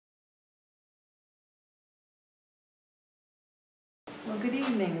Well, good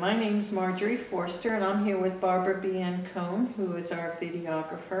evening. My name's Marjorie Forster, and I'm here with Barbara B.N. Cohn, who is our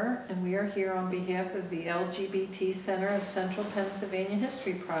videographer, and we are here on behalf of the LGBT Center of Central Pennsylvania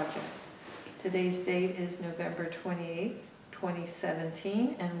History Project. Today's date is November 28th,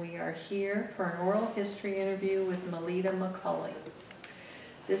 2017, and we are here for an oral history interview with Melita McCully.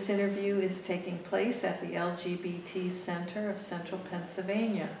 This interview is taking place at the LGBT Center of Central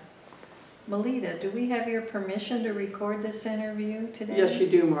Pennsylvania. Melita, do we have your permission to record this interview today? Yes, you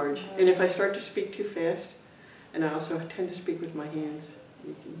do, Marge. And if I start to speak too fast, and I also tend to speak with my hands,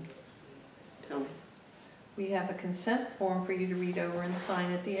 you can tell me. We have a consent form for you to read over and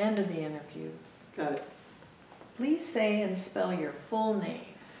sign at the end of the interview. Got it. Please say and spell your full name.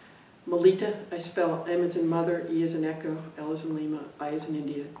 Melita, I spell M as in mother, E as in echo, L as in Lima, I as in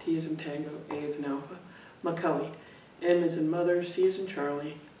India, T as in tango, A as in alpha. McCully, M as in mother, C as in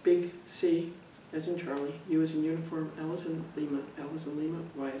Charlie, big C as in Charlie, U as in uniform, L as in Lima, L as in Lima,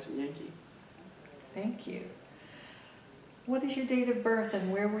 Y as in Yankee. Thank you. What is your date of birth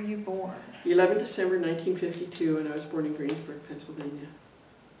and where were you born? 11 December 1952, and I was born in Greensburg, Pennsylvania.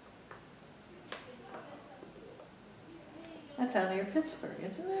 That's out near Pittsburgh,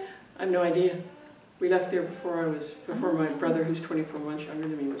 isn't it? I have no idea. We left there before my brother, who's 24 months younger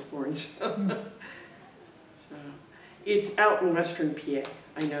than me, was born. So it's out in western PA.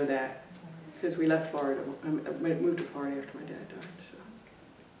 I know that because we left Florida. I moved to Florida after my dad died.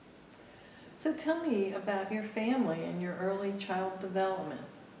 So tell me about your family and your early child development.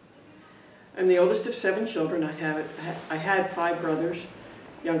 I'm the oldest of 7 children. I had 5 brothers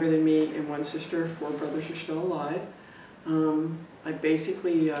younger than me and 1 sister. 4 brothers are still alive. I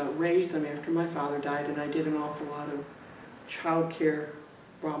basically raised them after my father died, and I did an awful lot of child care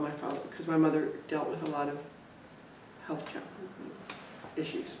while my father, because my mother dealt with a lot of health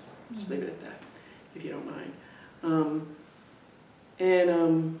issues. Just leave it at that, if you don't mind.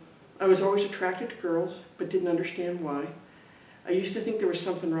 I was always attracted to girls, but didn't understand why. I used to think there was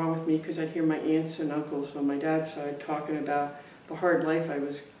something wrong with me because I'd hear my aunts and uncles on my dad's side talking about the hard life I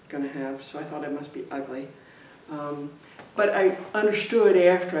was going to have, so I thought I must be ugly. But I understood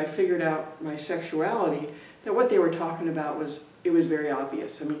after I figured out my sexuality that what they were talking about was very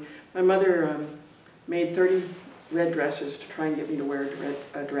obvious. I mean, my mother made 30 red dresses to try and get me to wear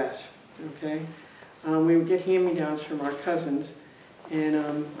a dress, okay? We would get hand-me-downs from our cousins,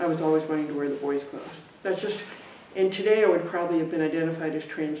 and I was always wanting to wear the boys' clothes. That's just, and today I would probably have been identified as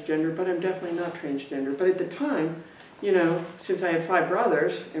transgender, but I'm definitely not transgender. But at the time, you know, since I had 5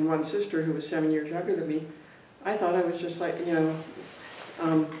 brothers and 1 sister who was 7 years younger than me, I thought I was just like, you know,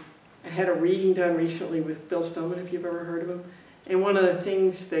 I had a reading done recently with Bill Stillman, if you've ever heard of him, and one of the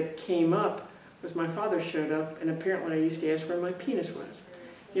things that came up was my father showed up, and apparently I used to ask where my penis was,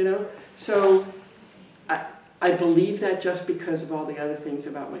 you know? So I believe that just because of all the other things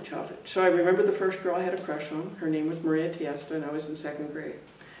about my childhood. So I remember the first girl I had a crush on. Her name was Maria Tiesta, and I was in 2nd grade.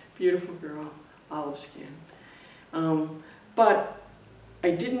 Beautiful girl, olive skin. But I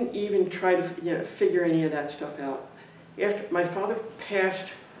didn't even try to figure any of that stuff out. After my father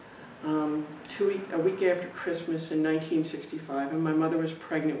passed a week after Christmas in 1965, and my mother was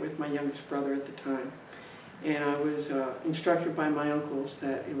pregnant with my youngest brother at the time. And I was instructed by my uncles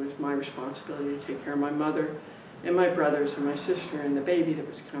that it was my responsibility to take care of my mother and my brothers and my sister and the baby that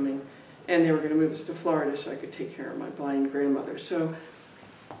was coming. And they were going to move us to Florida so I could take care of my blind grandmother. So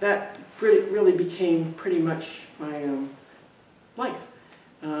that really became pretty much my life.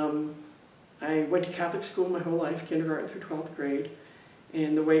 I went to Catholic school my whole life, kindergarten through 12th grade.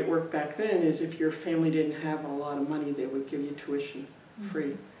 And the way it worked back then is if your family didn't have a lot of money, they would give you tuition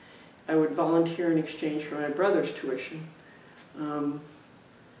free. I would volunteer in exchange for my brother's tuition.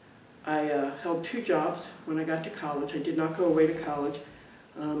 I held 2 jobs when I got to college. I did not go away to college.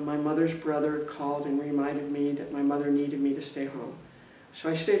 My mother's brother called and reminded me that my mother needed me to stay home. So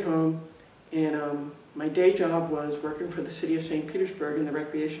I stayed home, and my day job was working for the city of St. Petersburg in the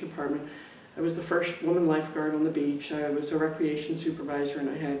recreation department. I was the first woman lifeguard on the beach. I was a recreation supervisor, and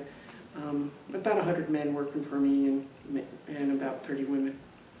I had about 100 men working for me and about 30 women.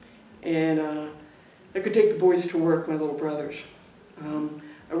 And I could take the boys to work, my little brothers.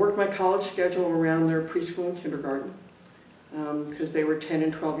 I worked my college schedule around their preschool and kindergarten because they were 10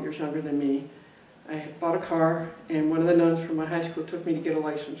 and 12 years younger than me. I had bought a car, and one of the nuns from my high school took me to get a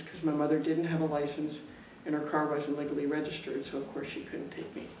license because my mother didn't have a license and her car wasn't legally registered, so of course she couldn't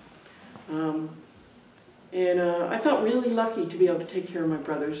take me. I felt really lucky to be able to take care of my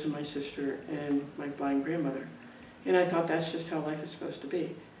brothers and my sister and my blind grandmother. And I thought that's just how life is supposed to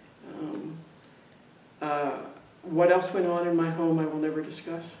be. What else went on in my home I will never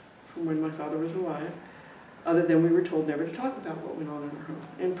discuss from when my father was alive. other than we were told never to talk about what went on in our home.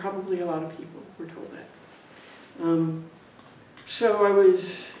 And probably a lot of people were told that. So I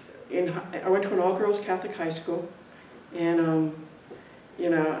went to an all-girls Catholic high school, and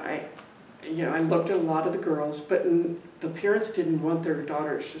I looked at a lot of the girls, but the parents didn't want their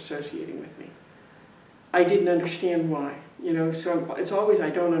daughters associating with me. I didn't understand why, so it's always, I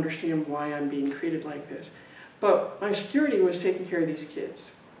don't understand why I'm being treated like this. But my security was taking care of these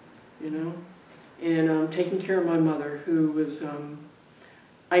kids, and taking care of my mother, who was,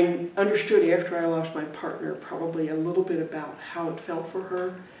 I understood after I lost my partner probably a little bit about how it felt for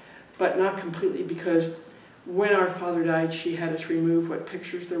her, but not completely, because when our father died, she had us remove what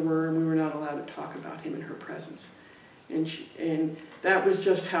pictures there were, and we were not allowed to talk about him in her presence. And that was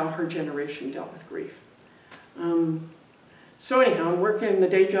just how her generation dealt with grief. So anyhow, I'm working the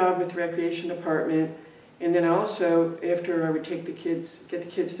day job with the recreation department, and then also, after I would take the kids, get the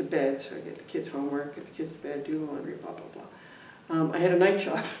kids to bed, so I get the kids' homework, get the kids to bed, do the laundry, blah, blah, blah. I had a night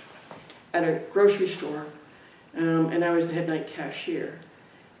job at a grocery store, and I was the head night cashier.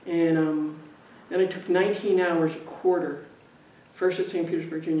 And then I took 19 hours a quarter, first at St.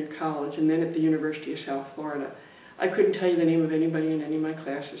 Petersburg Junior College, and then at the University of South Florida. I couldn't tell you the name of anybody in any of my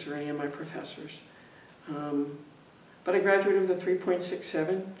classes or any of my professors. But I graduated with a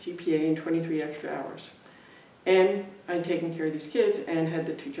 3.67 GPA and 23 extra hours. And I'd taken care of these kids and had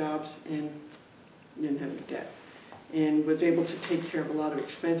the 2 jobs and didn't have any debt. And was able to take care of a lot of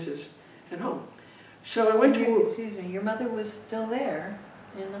expenses at home. So I went to... Excuse me, your mother was still there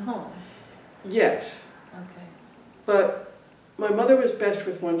in the home? Yes. Okay. But my mother was best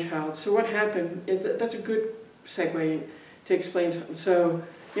with 1 child. So what happened, that's a good segue to explain something. So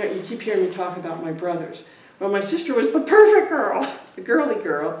you keep hearing me talk about my brothers. Well, my sister was the perfect girl, the girly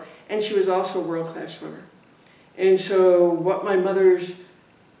girl, and she was also a world-class swimmer. And so what my mother's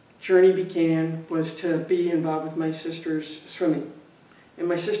journey began was to be involved with my sister's swimming. And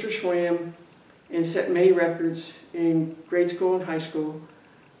my sister swam and set many records in grade school and high school,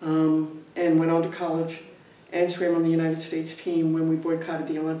 and went on to college and swam on the United States team when we boycotted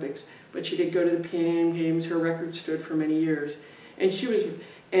the Olympics. But she did go to the Pan Am Games. Her record stood for many years.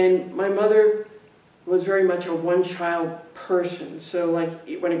 And my mother was very much a one-child person. So like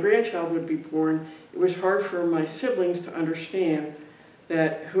when a grandchild would be born, it was hard for my siblings to understand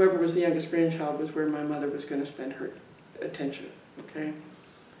that whoever was the youngest grandchild was where my mother was going to spend her attention, okay?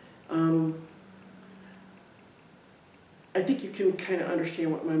 I think you can kind of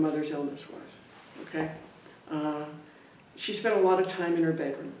understand what my mother's illness was, okay? She spent a lot of time in her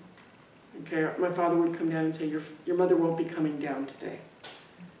bedroom, okay? My father would come down and say, your mother won't be coming down today.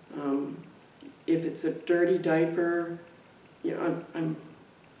 If it's a dirty diaper, I'm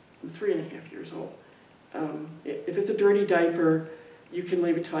 3.5 years old. If it's a dirty diaper, you can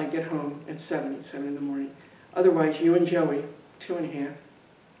leave it till I get home at 7 in the morning. Otherwise, you and Joey, 2.5,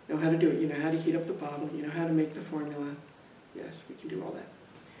 know how to do it. You know how to heat up the bottle. You know how to make the formula. Yes, we can do all that.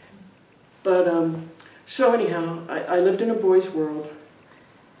 But, so anyhow, I lived in a boy's world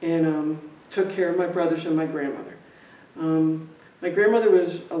and took care of my brothers and my grandmother. My grandmother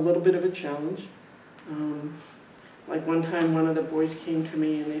was a little bit of a challenge. Like one time, one of the boys came to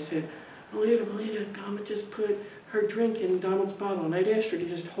me and they said, Melita, Mama just put her drink in Donald's bottle. And I'd asked her to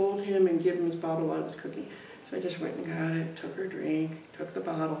just hold him and give him his bottle while I was cooking. So I just went and got it, took her drink, took the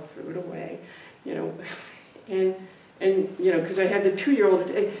bottle, threw it away, and because I had the 2-year-old,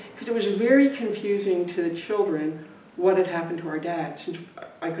 because it was very confusing to the children what had happened to our dad, since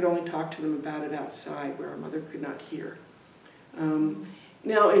I could only talk to them about it outside where our mother could not hear.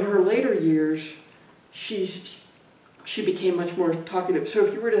 Now, in her later years, she became much more talkative. So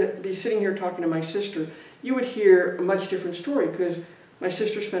if you were to be sitting here talking to my sister, you would hear a much different story, because my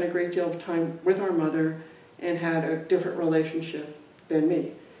sister spent a great deal of time with our mother and had a different relationship than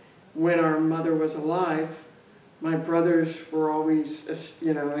me. When our mother was alive, my brothers were always,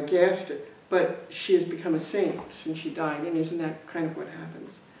 aghast, but she has become a saint since she died, and isn't that kind of what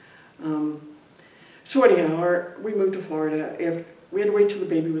happens? So anyhow, we moved to Florida. We had to wait till the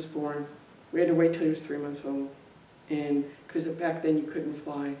baby was born. We had to wait till he was 3 months old, and because back then you couldn't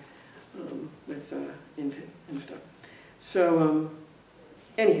fly with infant and stuff. So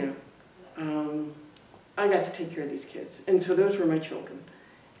anyhow, I got to take care of these kids, and so those were my children,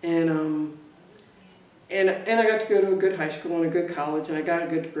 and I got to go to a good high school and a good college, and I got a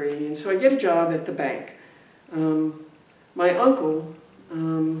good degree, and so I get a job at the bank. My uncle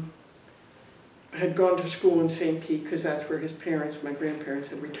had gone to school in St. Pete because that's where his parents, my grandparents,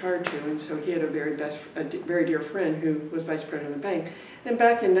 had retired to, and so he had a very dear friend who was vice president of the bank. And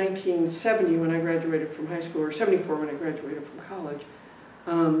back in 1970, when I graduated from high school, or 74 when I graduated from college,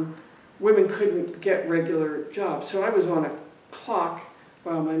 women couldn't get regular jobs. So I was on a clock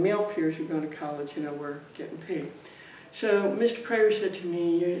while my male peers who were going to college, were getting paid. So Mr. Prater said to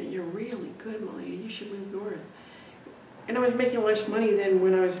me, you're really good, Melita, you should move north. And I was making less money than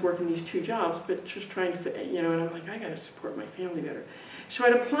when I was working these 2 jobs, but just trying to fit, and I'm like, I got to support my family better. So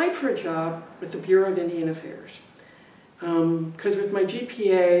I'd applied for a job with the Bureau of Indian Affairs. Because with my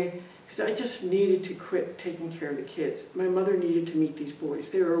GPA, because I just needed to quit taking care of the kids. My mother needed to meet these boys.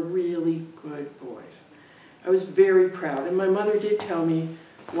 They were really good boys. I was very proud. And my mother did tell me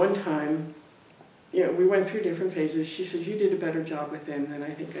one time, we went through different phases. She says, you did a better job with them than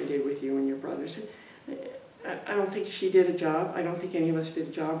I think I did with you and your brothers. I don't think she did a job. I don't think any of us did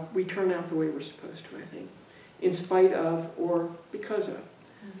a job. We turned out the way we're supposed to, I think, in spite of or because of.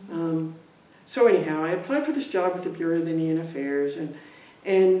 So anyhow, I applied for this job with the Bureau of Indian Affairs, and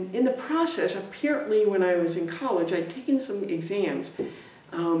in the process, apparently when I was in college, I'd taken some exams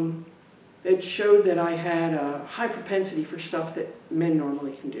that showed that I had a high propensity for stuff that men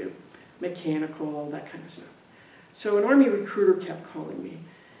normally can do, mechanical, that kind of stuff. So an Army recruiter kept calling me.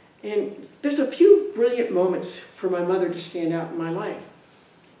 And there's a few brilliant moments for my mother to stand out in my life.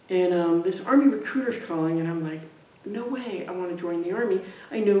 And this Army recruiter's calling, and I'm like, no way, I want to join the Army.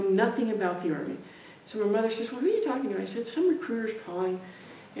 I know nothing about the Army. So my mother says, well, who are you talking to? I said, some recruiter's calling.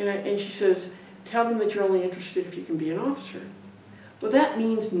 And she says, tell them that you're only interested if you can be an officer. Well, that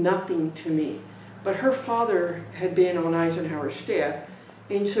means nothing to me. But her father had been on Eisenhower's staff,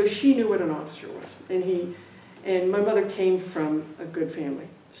 and so she knew what an officer was. And my mother came from a good family.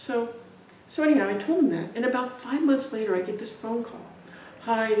 So anyhow, I told him that. And about 5 months later, I get this phone call.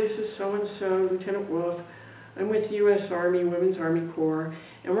 Hi, this is so-and-so, Lieutenant Wolf. I'm with the U.S. Army, Women's Army Corps,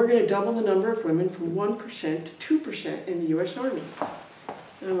 and we're going to double the number of women from 1% to 2% in the U.S. Army.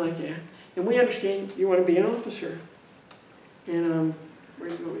 And I'm like, yeah. And we understand you want to be an officer. And where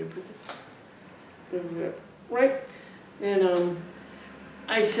do you want me to put this? Right? And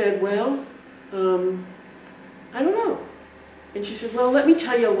I said, well, I don't know. And she said, well, let me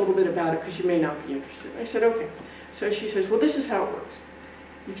tell you a little bit about it because you may not be interested. I said, okay. So she says, well, this is how it works.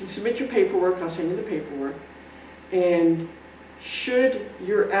 You can submit your paperwork. I'll send you the paperwork. And should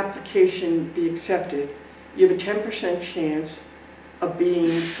your application be accepted, you have a 10% chance of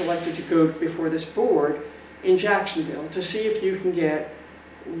being selected to go before this board in Jacksonville to see if you can get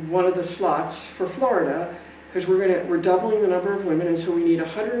one of the slots for Florida, because we're doubling the number of women, and so we need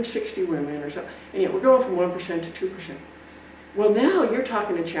 160 women or so. And yet we're going from 1% to 2%. Well, now you're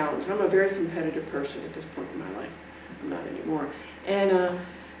talking a challenge. I'm a very competitive person at this point in my life. I'm not anymore.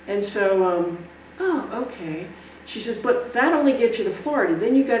 And so, oh, okay. She says, but that only gets you to Florida.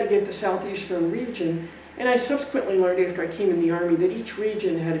 Then you got to get the southeastern region. And I subsequently learned after I came in the Army that each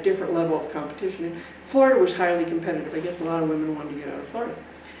region had a different level of competition. And Florida was highly competitive. I guess a lot of women wanted to get out of Florida.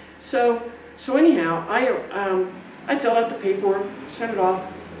 So anyhow, I filled out the paperwork, sent it off,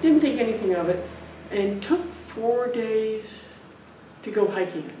 didn't think anything of it, and took 4 days to go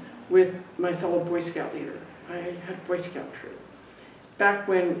hiking with my fellow Boy Scout leader. I had a Boy Scout troop, back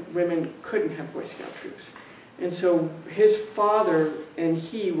when women couldn't have Boy Scout troops. And so his father and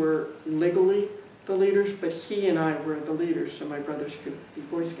he were legally the leaders, but he and I were the leaders, so my brothers could be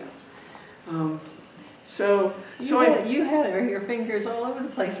Boy Scouts. You had your fingers all over the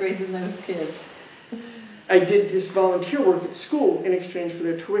place raising those kids. I did this volunteer work at school in exchange for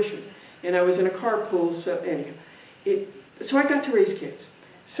their tuition, and I was in a carpool. So anyhow, so I got to raise kids.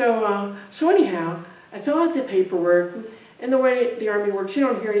 So anyhow, I fill out the paperwork, and the way the Army works, you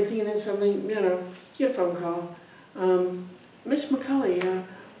don't hear anything, and then suddenly, you get a phone call. Miss McCully,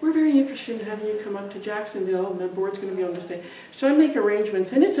 we're very interested in having you come up to Jacksonville, and the board's going to be on this day. So I make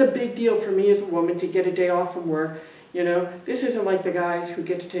arrangements, and it's a big deal for me as a woman to get a day off from work. This isn't like the guys who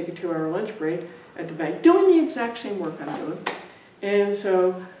get to take a 2-hour lunch break at the bank, doing the exact same work I'm doing. And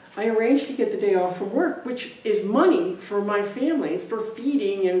so I arranged to get the day off from work, which is money for my family for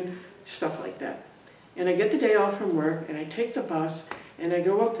feeding and stuff like that. And I get the day off from work, and I take the bus, and I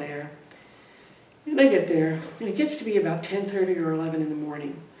go up there, and I get there, and it gets to be about 10:30 or 11 in the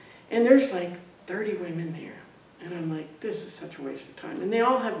morning. And there's like 30 women there. And I'm like, this is such a waste of time. And they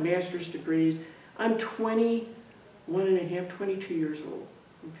all have master's degrees. I'm 21 and a half, 22 years old,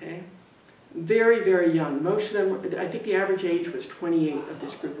 okay? Very, very young. Most of them, I think the average age was 28 of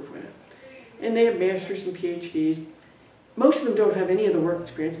this group of women. And they have masters and PhDs. Most of them don't have any of the work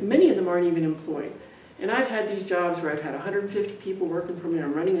experience. Many of them aren't even employed. And I've had these jobs where I've had 150 people working for me.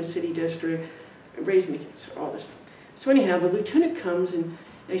 I'm running a city district, raising the kids, all this stuff. So anyhow, the lieutenant comes and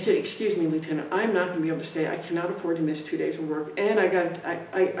I said, excuse me, Lieutenant, I'm not going to be able to stay. I cannot afford to miss 2 days of work. And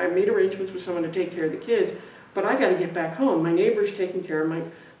I made arrangements with someone to take care of the kids, but I got to get back home. My neighbor's taking care of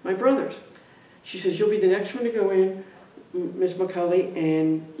my brothers. She says, you'll be the next one to go in, Ms. McCully,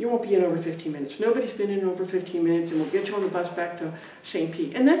 and you won't be in over 15 minutes. Nobody's been in over 15 minutes, and we'll get you on the bus back to St.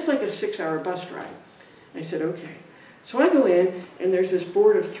 Pete. And that's like a 6-hour bus ride. I said, okay. So I go in, and there's this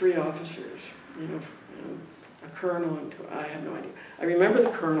board of 3 officers, you know, a colonel and two, I have no idea. I remember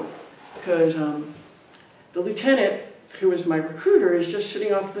the colonel because the lieutenant, who was my recruiter, is just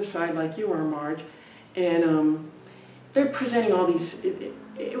sitting off to the side like you are, Marge, and they're presenting all these.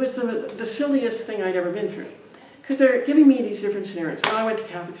 It was the silliest thing I'd ever been through, because they're giving me these different scenarios. Well, I went to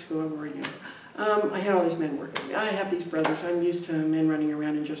Catholic school. I'm worried, you know. I had all these men working with me. I have these brothers. I'm used to men running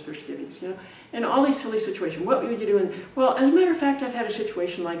around in just their skivvies, you know. And all these silly situations. What would you do? Well, as a matter of fact, I've had a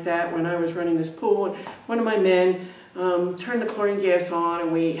situation like that when I was running this pool, and one of my men turned the chlorine gas on,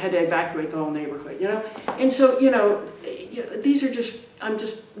 and we had to evacuate the whole neighborhood, you know. And so, you know, these are just, I'm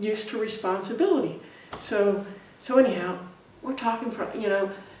just used to responsibility. So anyhow, we're talking for, you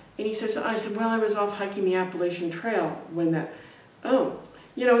know, and he says, I said, well, I was off hiking the Appalachian Trail when that,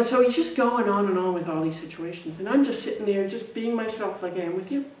 you know, and so he's just going on and on with all these situations. And I'm just sitting there, just being myself like I am with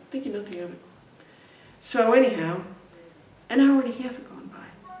you, thinking nothing of it. So anyhow, an hour and a half had gone by.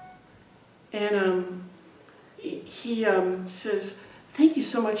 And he says, thank you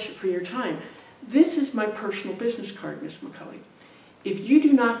so much for your time. This is my personal business card, Miss McCully. If you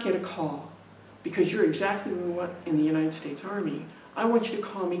do not get a call, because you're exactly what in the United States Army, I want you to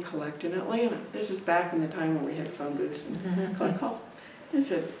call me collect in Atlanta. This is back in the time when we had phone booths and collect calls. I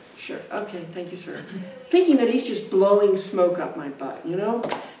said, sure, okay, thank you, sir. Thinking that he's just blowing smoke up my butt, you know?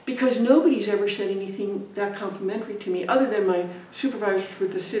 Because nobody's ever said anything that complimentary to me other than my supervisors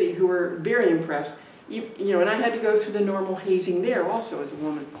with the city, who were very impressed. You know, and I had to go through the normal hazing there also as a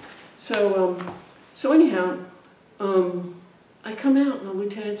woman. So anyhow, I come out and the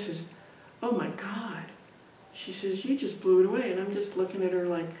lieutenant says, oh my God. She says, you just blew it away. And I'm just looking at her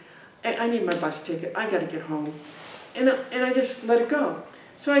like, I need my bus ticket. I got to get home. And I just let it go.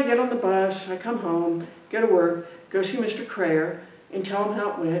 So I get on the bus, I come home, go to work, go see Mr. Crayer and tell him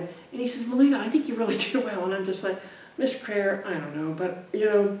how it went. And he says, Melita, I think you really did well. And I'm just like, Mr. Crayer, I don't know, but you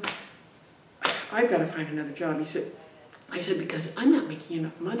know, I've got to find another job. I said, because I'm not making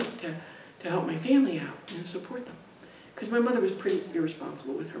enough money to help my family out and support them. Because my mother was pretty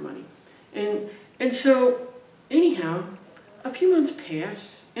irresponsible with her money. And so, anyhow, a few months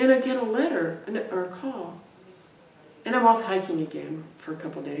pass, and I get a letter or a call. And I'm off hiking again for a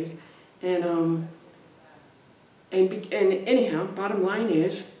couple days. And anyhow, bottom line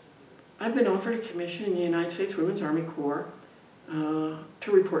is, I've been offered a commission in the United States Women's Army Corps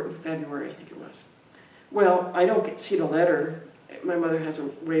to report in February, I think it was. Well, I don't see the letter. My mother has a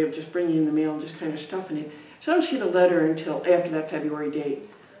way of just bringing in the mail and just kind of stuffing it. So I don't see the letter until after that February date.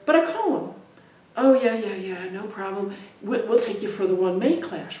 But I call him. Oh, yeah, no problem. We'll take you for the 1 May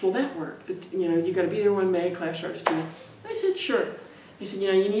class. Will that work? You know, you got to be there 1 May, class starts 2 May. I said, sure. He said,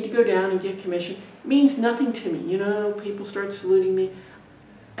 you know, you need to go down and get commission. It means nothing to me. You know, people start saluting me.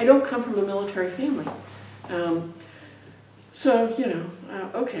 I don't come from a military family. So, you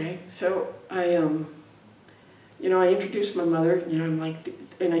know, okay. So I, you know, I introduced my mother, you know, I'm like,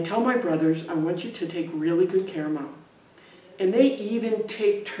 and I tell my brothers, I want you to take really good care of Mom. And they even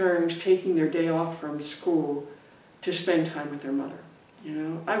take turns taking their day off from school to spend time with their mother. You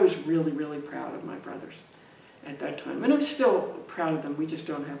know, I was really, really proud of my brothers at that time. And I'm still proud of them, we just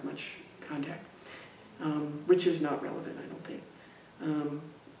don't have much contact, which is not relevant, I don't think.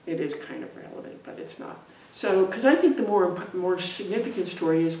 It is kind of relevant, but it's not. So, because I think the more significant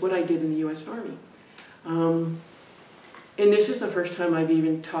story is what I did in the U.S. Army. And this is the first time I've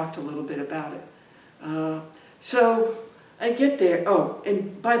even talked a little bit about it. So I get there. Oh,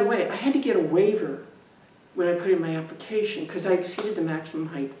 and by the way, I had to get a waiver when I put in my application because I exceeded the maximum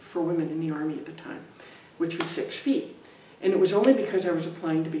height for women in the Army at the time, which was 6 feet. And it was only because I was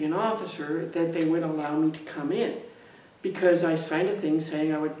applying to be an officer that they would allow me to come in, because I signed a thing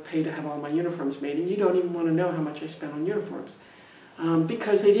saying I would pay to have all my uniforms made, and you don't even want to know how much I spent on uniforms,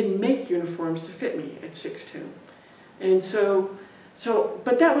 because they didn't make uniforms to fit me at 6'2". And so,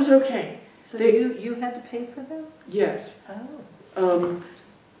 but that was okay. So you had to pay for them? Yes. Oh.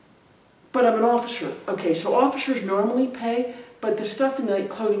 But I'm an officer. Okay, so officers normally pay, but the stuff in the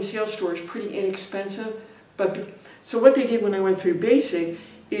clothing sales store is pretty inexpensive. So what they did when I went through basic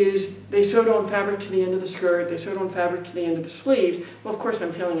is they sewed on fabric to the end of the skirt, they sewed on fabric to the end of the sleeves. Well, of course,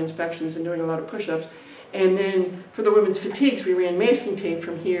 I'm failing inspections and doing a lot of push-ups. And then for the women's fatigues, we ran masking tape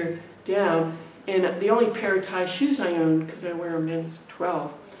from here down. And the only pair of tie shoes I owned, because I wear a men's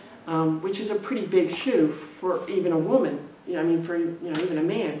 12, which is a pretty big shoe for even a woman. You know, I mean, for even a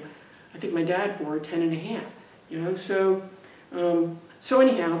man. I think my dad wore 10 and a half. You know, so So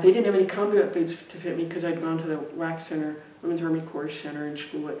anyhow, they didn't have any combat boots to fit me because I'd gone to the WAC Center, Women's Army Corps Center in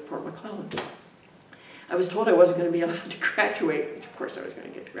school at Fort McCully. I was told I wasn't going to be allowed to graduate, which of course I was going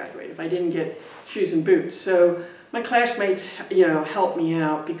to get to graduate if I didn't get shoes and boots. So my classmates, helped me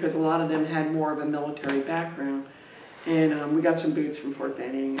out because a lot of them had more of a military background. And we got some boots from Fort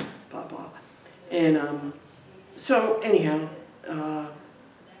Benning and blah, blah. And so anyhow,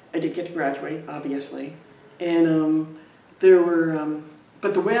 I did get to graduate, obviously. And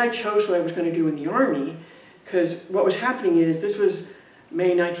but the way I chose what I was going to do in the Army, because what was happening is this was May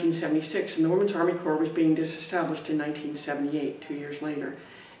 1976, and the Women's Army Corps was being disestablished in 1978, 2 years later.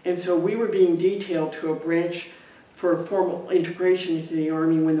 And so we were being detailed to a branch for formal integration into the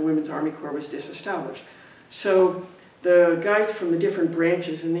Army when the Women's Army Corps was disestablished. So the guys from the different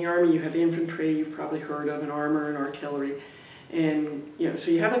branches in the Army, you have infantry, you've probably heard of, and armor and artillery. And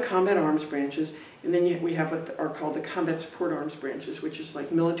so you have the combat arms branches, and then we have what are called the combat support arms branches, which is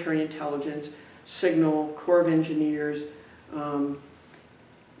like military intelligence, signal, Corps of Engineers,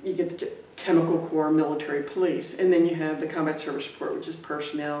 you get the chemical corps, military police, and then you have the combat service support, which is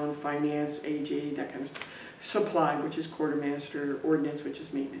personnel and finance, AG, that kind of stuff. Supply, which is quartermaster, ordnance, which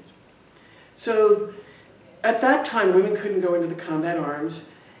is maintenance. So at that time, women couldn't go into the combat arms,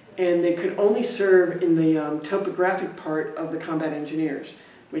 and they could only serve in the topographic part of the combat engineers,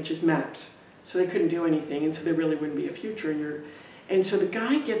 which is maps. So they couldn't do anything, and so there really wouldn't be a future in your... And so the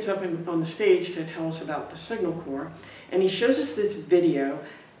guy gets up on the stage to tell us about the Signal Corps, and he shows us this video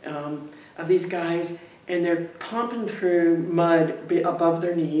of these guys, and they're clumping through mud above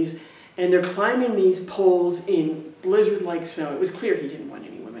their knees, and they're climbing these poles in blizzard-like snow. It was clear he didn't want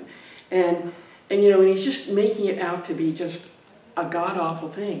any women. And he's just making it out to be just a god-awful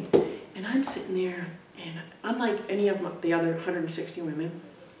thing. And I'm sitting there, and unlike any of the other 160 women,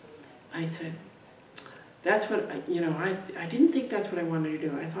 I said, that's what, I didn't think that's what I wanted to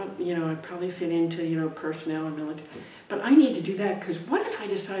do. I thought, I'd probably fit into, personnel and military. But I need to do that, because what if I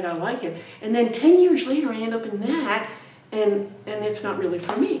decide I like it? And then 10 years later, I end up in that, and it's not really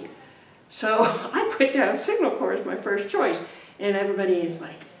for me. So I put down Signal Corps as my first choice. And everybody is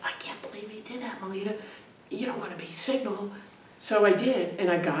like, I can't believe you did that, Melita. You don't want to be Signal. So I did, and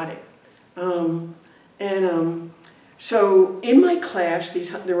I got it. So in my class,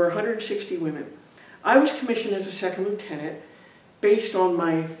 there were 160 women. I was commissioned as a second lieutenant based on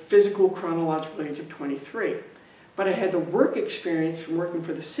my physical chronological age of 23. But I had the work experience from working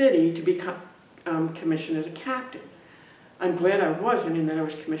for the city to be commissioned as a captain. I'm glad I wasn't, and then I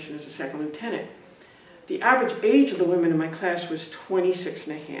was commissioned as a second lieutenant. The average age of the women in my class was 26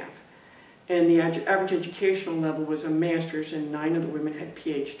 and a half. And the average educational level was a master's, and 9 of the women had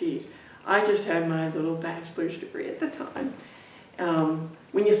PhDs. I just had my little bachelor's degree at the time.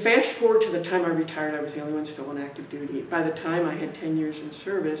 When you fast forward to the time I retired, I was the only one still on active duty. By the time I had 10 years in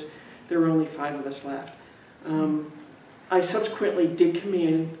service, there were only 5 of us left. I subsequently did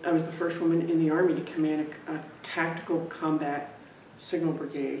command, I was the first woman in the Army to command a tactical combat signal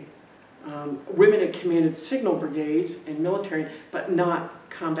brigade. Women had commanded signal brigades and military, but not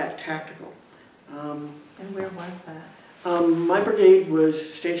combat tactical. And where was that? My brigade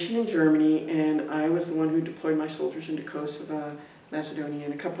was stationed in Germany, and I was the one who deployed my soldiers into Kosovo, Macedonia,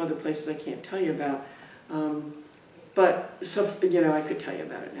 and a couple other places I can't tell you about. So, I could tell you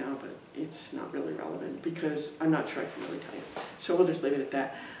about it now, but it's not really relevant because I'm not sure I can really tell you. So we'll just leave it at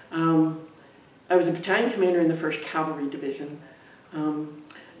that. I was a battalion commander in the 1st Cavalry Division.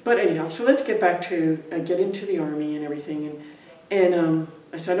 But anyhow, so let's get back to get into the Army and everything. And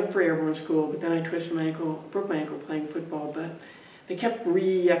I signed up for airborne school, but then I twisted my ankle, broke my ankle playing football. But they kept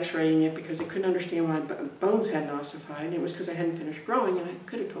re-x-raying it because they couldn't understand why my bones hadn't ossified. And it was because I hadn't finished growing, and I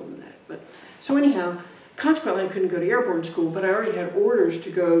could have told them that. So anyhow, consequently, I couldn't go to airborne school, but I already had orders to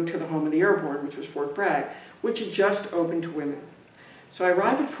go to the home of the airborne, which was Fort Bragg, which had just opened to women. So I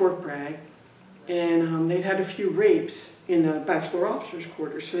arrived at Fort Bragg, and they'd had a few rapes in the bachelor officers'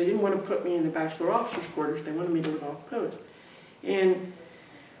 quarters, so they didn't want to put me in the bachelor officers' quarters. They wanted me to live off post. And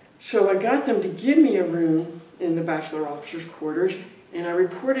so I got them to give me a room in the bachelor officers' quarters, and I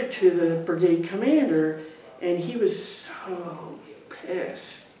reported to the brigade commander, and he was so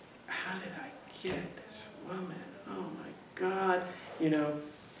pissed. How did I get this woman? Oh my God,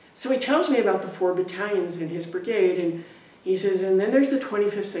 So he tells me about the 4 battalions in his brigade, and he says, and then there's the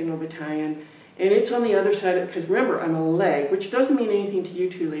 25th Signal Battalion, and it's on the other side, because remember, I'm a leg, which doesn't mean anything to you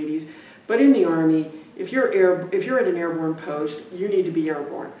two ladies, but in the Army, if you're at an airborne post, you need to be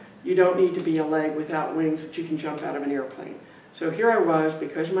airborne. You don't need to be a leg without wings that you can jump out of an airplane. So here I was,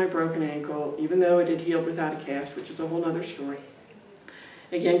 because of my broken ankle, even though it had healed without a cast, which is a whole other story.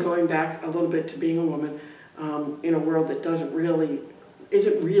 Again, going back a little bit to being a woman in a world that doesn't really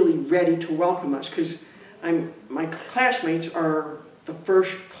isn't really ready to welcome us, because my classmates are the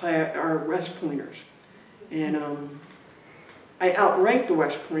first class are West Pointers, and I outranked the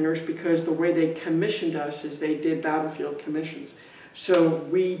West Pointers because the way they commissioned us is they did battlefield commissions. So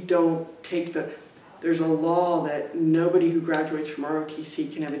we don't take there's a law that nobody who graduates from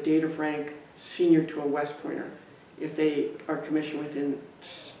ROTC can have a date of rank senior to a West Pointer if they are commissioned within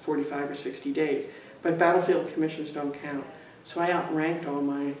 45 or 60 days. But battlefield commissions don't count. So I outranked all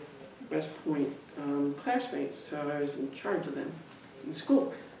my West Point classmates, so I was in charge of them in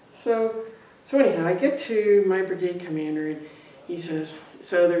school. So anyhow, I get to my brigade commander, and he says,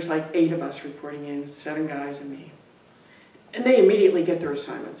 so there's like 8 of us reporting in, 7 guys and me. And they immediately get their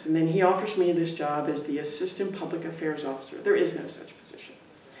assignments. And then he offers me this job as the Assistant Public Affairs Officer. There is no such position.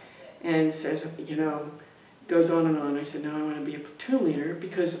 And says, you know, goes on and on. I said, no, I want to be a platoon leader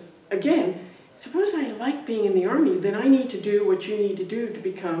because, again, suppose I like being in the Army, then I need to do what you need to do to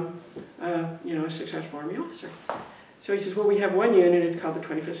become, you know, a successful Army officer. So he says, well, we have one unit. It's called the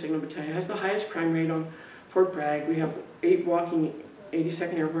 25th Signal Battalion. It has the highest crime rate on Fort Bragg. We have 8 walking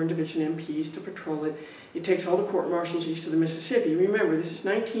 82nd Airborne Division MPs to patrol it. It takes all the court-martials east of the Mississippi. Remember, this is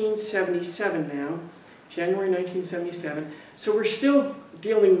 1977 now, January 1977. So we're still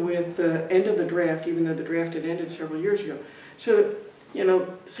dealing with the end of the draft, even though the draft had ended several years ago. So, you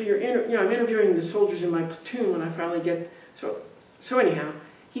know, I'm interviewing the soldiers in my platoon when I finally get, so anyhow,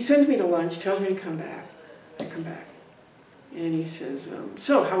 he sends me to lunch, tells me to come back. I come back. And he says,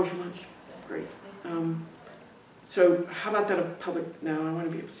 so how was your lunch? Great. So how about that a public, no, I want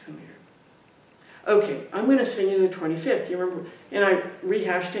to be a platoon leader. Okay, I'm going to send you the 25th. You remember? And I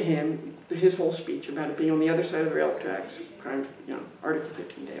rehashed to him his whole speech about it being on the other side of the rail tracks, crime, you know, Article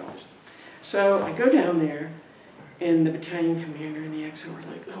 15 day office. So I go down there, and the battalion commander and the XO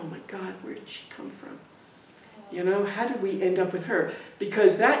are like, oh my God, where did she come from? You know, how did we end up with her?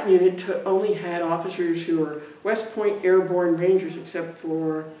 Because that unit only had officers who were West Point Airborne Rangers, except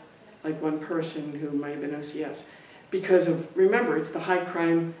for like one person who might have been OCS. Because of, remember, it's the high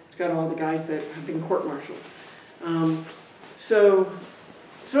crime, it's got all the guys that have been court-martialed. So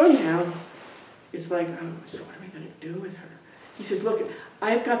anyhow, it's like, oh, so what am I going to do with her? He says, look,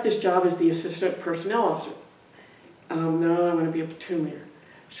 I've got this job as the Assistant Personnel Officer. No, I want to be a platoon leader.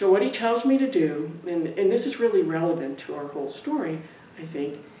 So what he tells me to do, and this is really relevant to our whole story, I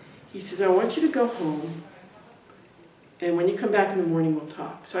think, he says, I want you to go home, and when you come back in the morning, we'll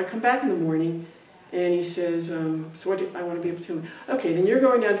talk. So I come back in the morning, and he says, so what do I want to be a platoon leader? Okay, then you're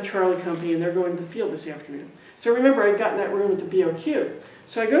going down to Charlie Company, and they're going to the field this afternoon. So remember, I'd got in that room with the BOQ.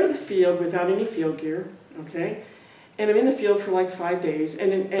 So I go to the field without any field gear, okay? And I'm in the field for like 5 days,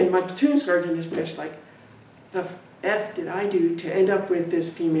 and my platoon sergeant is pissed, like, the F did I do to end up with this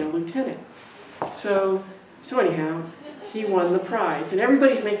female lieutenant? So anyhow, he won the prize. And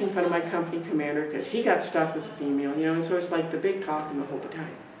everybody's making fun of my company commander because he got stuck with the female, you know, and so it's like the big talk in the whole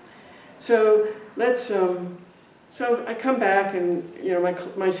battalion. So so I come back and, you know,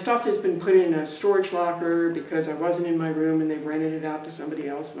 my stuff has been put in a storage locker because I wasn't in my room and they've rented it out to somebody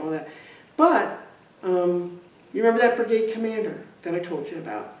else and all that. But you remember that brigade commander that I told you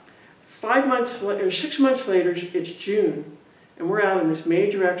about? 6 months later, it's June, and we're out on this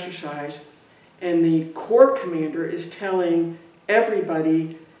major exercise, and the Corps commander is telling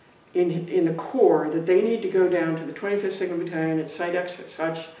everybody in the Corps that they need to go down to the 25th Signal Battalion at Site X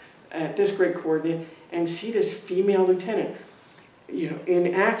such at this great coordinate and see this female lieutenant, you know,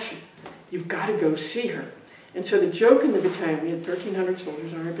 in action. You've got to go see her. And so the joke in the battalion, we had 1,300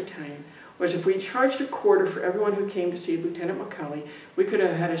 soldiers on our battalion, was if we charged a quarter for everyone who came to see Lieutenant McCully, we could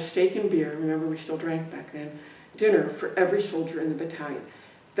have had a steak and beer, remember we still drank back then, dinner for every soldier in the battalion.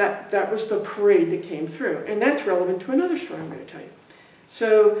 That was the parade that came through. And that's relevant to another story I'm going to tell you.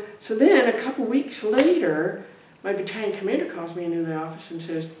 So then a couple weeks later, my battalion commander calls me into the office and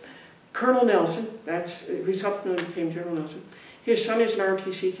says, Colonel Nelson, who subsequently became General Nelson, his son is an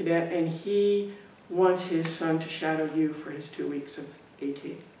ROTC cadet and he wants his son to shadow you for his 2 weeks of AT.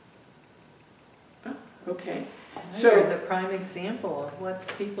 Okay. So you're the prime example of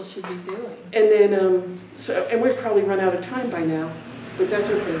what people should be doing. And then, and we've probably run out of time by now, but that's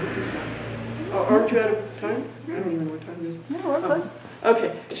okay. We can stop. Aren't you out of time? I don't even know what time it is. No, we're good.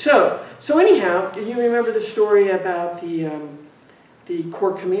 Okay. So anyhow, you remember the story about the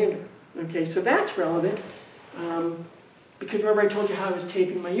Corps commander. Okay. So that's relevant because remember I told you how I was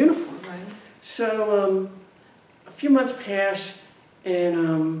taping my uniform. Right. So a few months pass,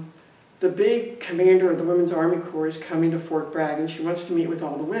 and the big commander of the Women's Army Corps is coming to Fort Bragg, and she wants to meet with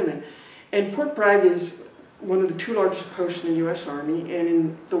all the women. And Fort Bragg is one of the 2 largest posts in the U.S. Army and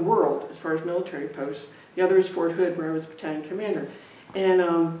in the world as far as military posts. The other is Fort Hood, where I was battalion commander.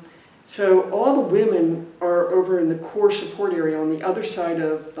 And so all the women are over in the core support area on the other side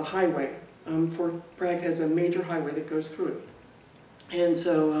of the highway. Fort Bragg has a major highway that goes through it. And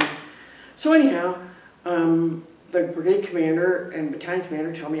so, so anyhow, the brigade commander and battalion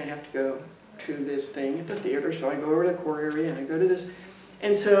commander tell me I have to go to this thing at the theater, so I go over to the core area and I go to this.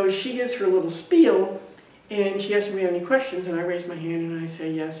 And so she gives her little spiel, and she asks me any questions, and I raise my hand and I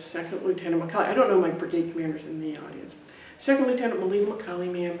say, yes, Second Lieutenant McCully. I don't know my brigade commanders in the audience. Second Lieutenant Melita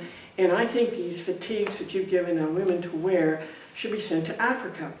McCully, ma'am, and I think these fatigues that you've given women to wear should be sent to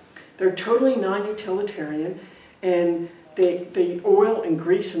Africa. They're totally non-utilitarian, and the oil and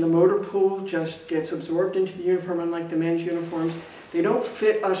grease in the motor pool just gets absorbed into the uniform, unlike the men's uniforms. They don't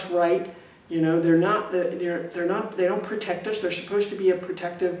fit us right. You know, they don't protect us. They're supposed to be a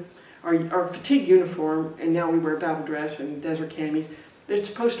protective, our fatigue uniform, and now we wear battle dress and desert camis. They're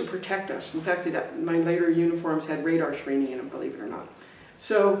supposed to protect us. In fact, my later uniforms had radar screening in them, believe it or not.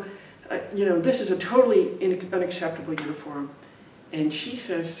 So, you know, this is a totally unacceptable uniform. And she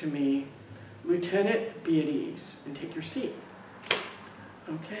says to me, Lieutenant, be at ease and take your seat.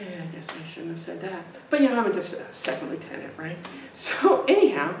 Okay, I guess I shouldn't have said that. But you know, I'm just a second lieutenant, right? So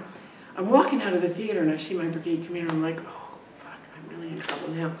anyhow, I'm walking out of the theater and I see my brigade commander. I'm like, oh, fuck, I'm really in trouble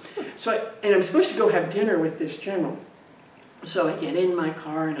now. So, and I'm supposed to go have dinner with this general. So I get in my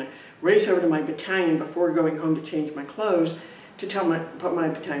car and I race over to my battalion before going home to change my clothes to tell my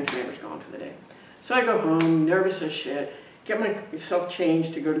battalion commander's gone for the day. So I go home, nervous as shit, get myself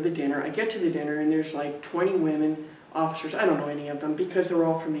changed to go to the dinner. I get to the dinner and there's like 20 women officers. I don't know any of them because they're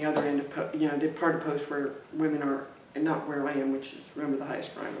all from the other end of, you know, the part of post where women are, and not where I am, which is, remember, the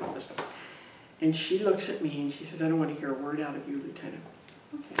highest crime and all this stuff. And she looks at me and she says, I don't want to hear a word out of you, Lieutenant.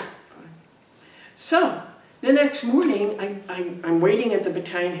 Okay, fine. So, the next morning, I'm waiting at the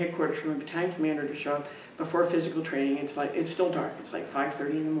battalion headquarters for my battalion commander to show up before physical training. It's still dark. It's like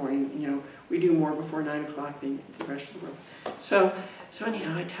 5:30 in the morning. You know, we do more before 9 o'clock than the rest of the world. So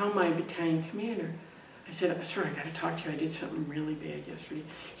anyhow, I tell my battalion commander, I said, sir, I got to talk to you. I did something really bad yesterday.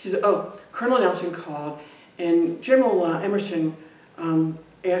 He says, oh, Colonel Nelson called, and General Emerson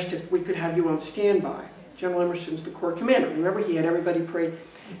asked if we could have you on standby. General Emerson's the Corps commander. Remember, he had everybody parade,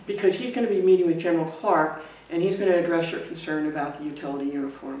 because he's going to be meeting with General Clark, and he's going to address your concern about the utility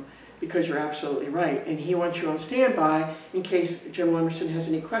uniform, because you're absolutely right. And he wants you on standby in case General Emerson has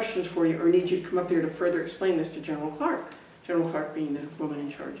any questions for you or needs you to come up there to further explain this to General Clark. General Clark being the woman in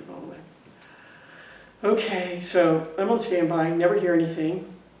charge of all the way. Okay, so I'm on standby, never hear anything.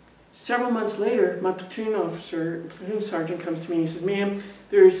 Several months later, my platoon sergeant comes to me and he says, ma'am,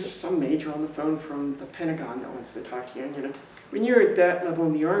 there's some major on the phone from the Pentagon that wants to talk to you. And you know, when you're at that level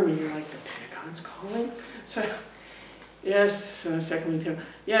in the Army, you're like, the Pentagon's calling? So, yes, Second Lieutenant.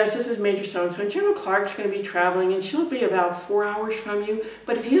 Yes, this is Major so-and-so. And General Clark's going to be traveling, and she'll be about 4 hours from you.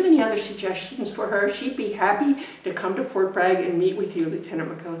 But if you have any other suggestions for her, she'd be happy to come to Fort Bragg and meet with you,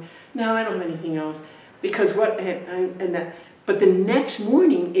 Lieutenant McCully. No, I don't have anything else. Because what, but the next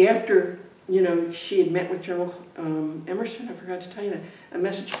morning after, you know, she had met with General Emerson, I forgot to tell you that, a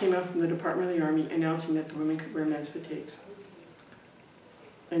message came out from the Department of the Army announcing that the women could wear men's fatigues.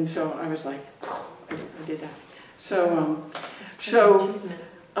 And so I was like, I did that. So,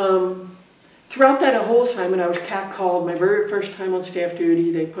 throughout that whole assignment, I was catcalled. My very first time on staff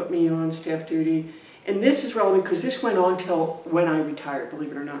duty, they put me on staff duty. And this is relevant because this went on till when I retired,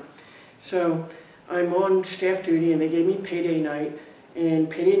 believe it or not. So I'm on staff duty and they gave me payday night. And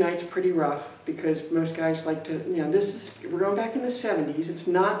payday night's pretty rough because most guys like to, you know, we're going back in the 70s. It's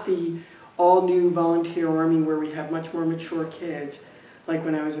not the all-new volunteer Army where we have much more mature kids, like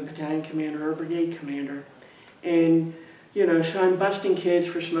when I was a battalion commander or a brigade commander. And, you know, so I'm busting kids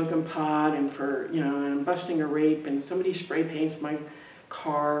for smoking pot and for, you know, and I'm busting a rape, and somebody spray paints my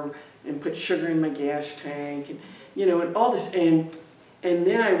car and puts sugar in my gas tank, and, you know, and all this. And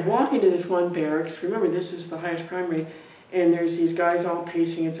then I walk into this one barracks. Remember, this is the highest crime rate. And there's these guys all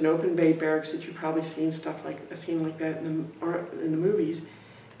pacing. It's an open bay barracks that you've probably seen stuff like a scene like that in the movies.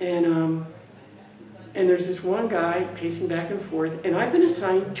 And there's this one guy pacing back and forth, and I've been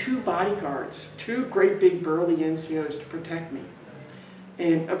assigned 2 bodyguards, 2 great big burly NCOs to protect me.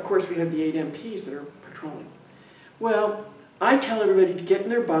 And of course we have the 8 MPs that are patrolling. Well, I tell everybody to get in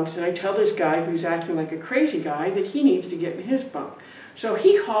their bunks, and I tell this guy who's acting like a crazy guy that he needs to get in his bunk. So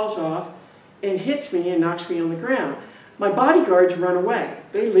he hauls off and hits me and knocks me on the ground. My bodyguards run away.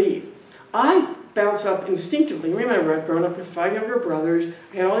 They leave. I bounce up instinctively. Remember, I've grown up with 5 younger brothers.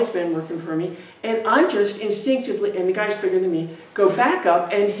 I had all these men working for me. And I just instinctively, and the guy's bigger than me, go back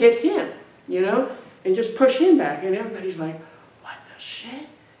up and hit him, you know, and just push him back. And everybody's like, what the shit?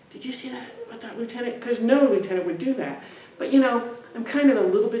 Did you see that, what that lieutenant? Because no lieutenant would do that. But, you know, I'm kind of a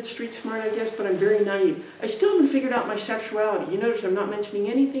little bit street smart, I guess, but I'm very naive. I still haven't figured out my sexuality. You notice I'm not mentioning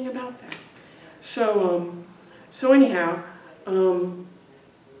anything about that. So, anyhow, I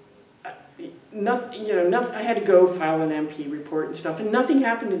had to go file an MP report and stuff, and nothing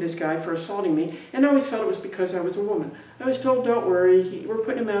happened to this guy for assaulting me, and I always felt it was because I was a woman. I was told, don't worry, we're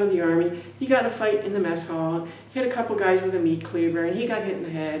putting him out of the Army. He got in a fight in the mess hall. He had a couple guys with a meat cleaver, and he got hit in the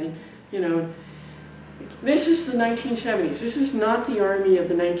head, and, you know. This is the 1970s. This is not the Army of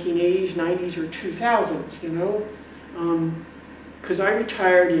the 1980s, 90s, or 2000s, you know. Because I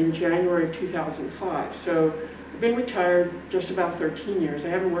retired in January of 2005, so I've been retired just about 13 years. I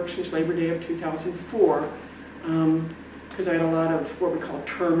haven't worked since Labor Day of 2004, because I had a lot of what we call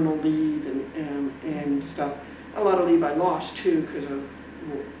terminal leave and stuff. A lot of leave I lost too,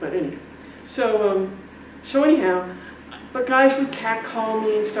 but anyway. So anyhow, but guys would catcall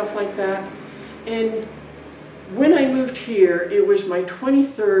me and stuff like that. And when I moved here, it was my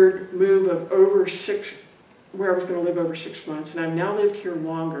 23rd move of where I was going to live over 6 months, and I've now lived here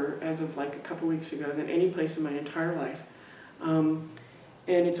longer, as of like a couple weeks ago, than any place in my entire life. And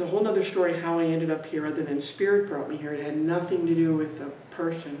it's a whole other story how I ended up here, other than Spirit brought me here. It had nothing to do with a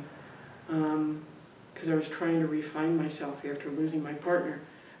person, because I was trying to refine myself after losing my partner.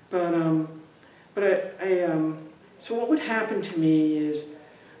 So what would happen to me is,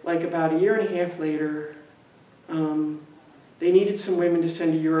 like about a year and a half later, they needed some women to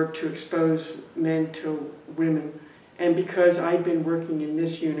send to Europe to expose men to women. And because I'd been working in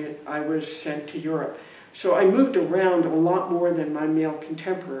this unit, I was sent to Europe. So I moved around a lot more than my male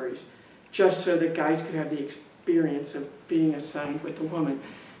contemporaries, just so that guys could have the experience of being assigned with a woman.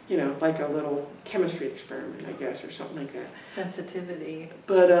 You know, like a little chemistry experiment, I guess, or something like that. Sensitivity.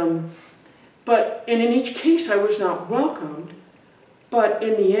 But in each case, I was not welcomed. But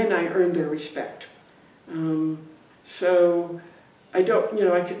in the end, I earned their respect. So I don't, you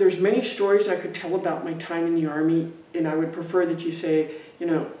know, there's many stories I could tell about my time in the Army, and I would prefer that you say, you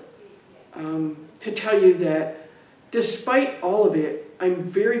know, to tell you that despite all of it, I'm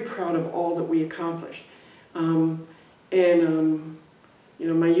very proud of all that we accomplished. You know,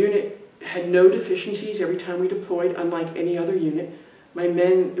 my unit had no deficiencies every time we deployed, unlike any other unit. My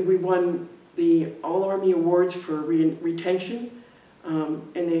men, we won the All-Army Awards for retention.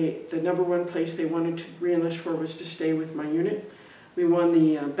 And the #1 place they wanted to re-enlist for was to stay with my unit. We won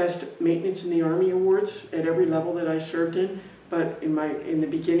the Best Maintenance in the Army Awards at every level that I served in, but in the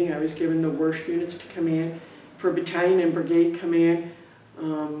beginning I was given the worst units to command. For battalion and brigade command,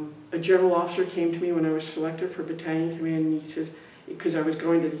 a general officer came to me when I was selected for battalion command, and he says, because I was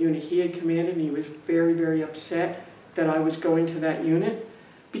going to the unit he had commanded, and he was very, very upset that I was going to that unit,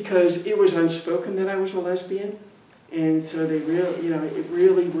 because it was unspoken that I was a lesbian. And so they really, you know, it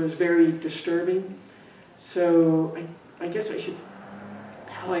really was very disturbing. So I guess I should,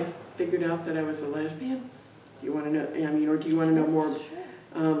 how I figured out that I was a lesbian? Do you want to know, I mean, or do you want to know more?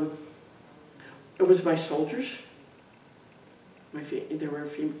 Sure. It was my soldiers. There were a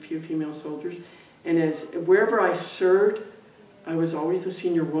few female soldiers. And wherever I served, I was always the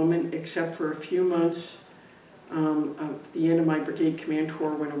senior woman, except for a few months of the end of my brigade command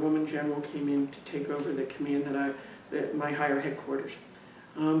tour when a woman general came in to take over the command my higher headquarters.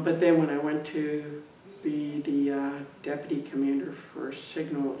 But then when I went to be the deputy commander for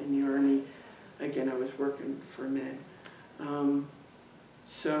signal in the Army, again, I was working for men.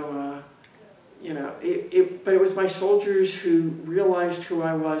 You know, but it was my soldiers who realized who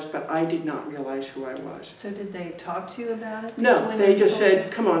I was, but I did not realize who I was. So did they talk to you about it? No, they just said,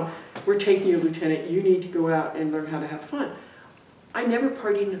 come on, we're taking you, Lieutenant. You need to go out and learn how to have fun. I never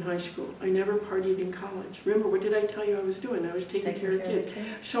partied in high school. I never partied in college. Remember, what did I tell you I was doing? I was taking care of kids.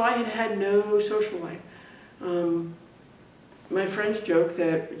 So I had no social life. My friends joke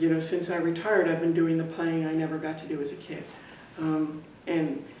that, you know, since I retired, I've been doing the playing I never got to do as a kid.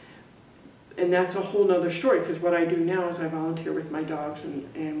 And that's a whole nother story, because what I do now is I volunteer with my dogs, and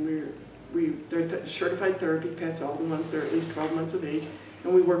they're certified therapy pets, all the ones that are at least 12 months of age,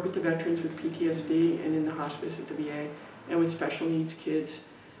 and we work with the veterans with PTSD and in the hospice at the VA, and with special needs kids,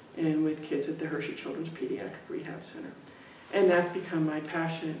 and with kids at the Hershey Children's Pediatric Rehab Center. And that's become my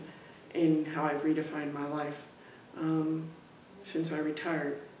passion in how I've redefined my life since I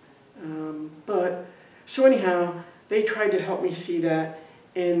retired. So anyhow, they tried to help me see that.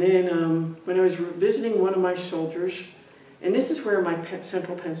 And then when I was visiting one of my soldiers, and this is where my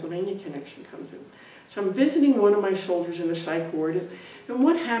Central Pennsylvania connection comes in. So I'm visiting one of my soldiers in the psych ward, and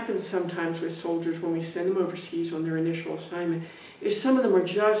what happens sometimes with soldiers when we send them overseas on their initial assignment is some of them are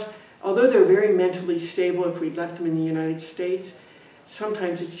just, although they're very mentally stable if we'd left them in the United States,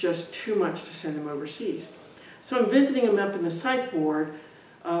 sometimes it's just too much to send them overseas. So I'm visiting him up in the psych ward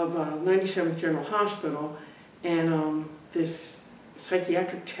of 97th General Hospital, and this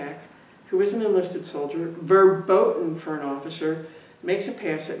psychiatric tech, who is an enlisted soldier, verboten for an officer, makes a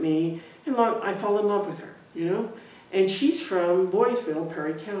pass at me, and I fall in love with her, you know? And she's from Loysville,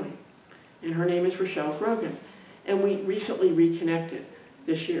 Perry County, and her name is Rochelle Grogan. And we recently reconnected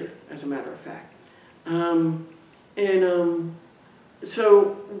this year, as a matter of fact.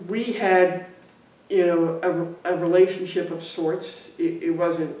 So we had, you know, a relationship of sorts. It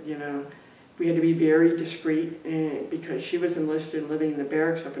wasn't, you know, we had to be very discreet, and because she was enlisted living in the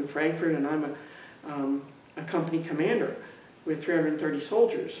barracks up in Frankfurt, and I'm a company commander with 330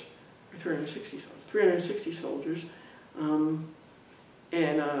 soldiers, or 360 soldiers.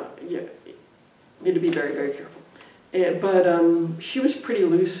 Yeah, you had to be very, very careful. But she was a pretty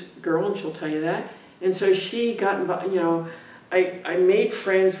loose girl, and she'll tell you that. And so she got involved, you know, I made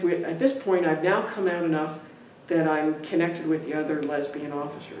friends with, at this point I've now come out enough that I'm connected with the other lesbian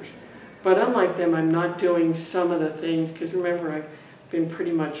officers. But unlike them, I'm not doing some of the things, because remember, I've been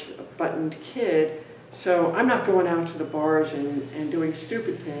pretty much a buttoned kid, so I'm not going out to the bars and doing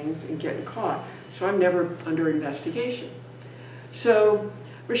stupid things and getting caught. So I'm never under investigation. So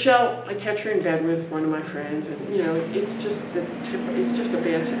Rochelle, I catch her in bed with one of my friends, and you know, it's just a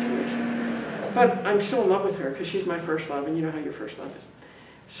bad situation. But I'm still in love with her because she's my first love, and you know how your first love is.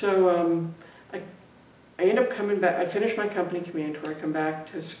 So I end up coming back. I finish my company command tour. I come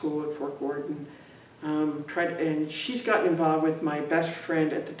back to school at Fort Gordon, and she's gotten involved with my best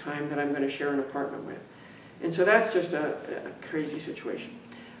friend at the time that I'm going to share an apartment with, and so that's just a crazy situation.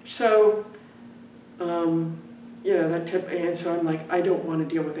 So. You know, and so I'm like, I don't want to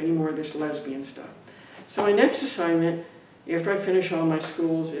deal with any more of this lesbian stuff. So my next assignment, after I finish all my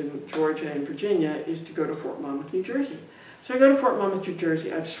schools in Georgia and Virginia, is to go to Fort Monmouth, New Jersey. So I go to Fort Monmouth, New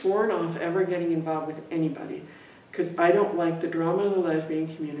Jersey. I've sworn off ever getting involved with anybody because I don't like the drama of the lesbian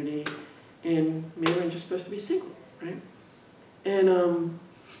community, and maybe I'm just supposed to be single, right? And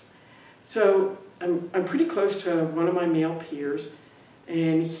so I'm pretty close to one of my male peers,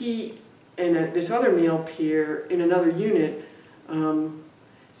 and this other male peer in another unit,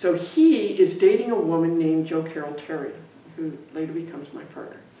 so he is dating a woman named Jo Carol Terry, who later becomes my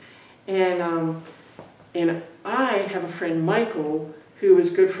partner. And I have a friend, Michael, who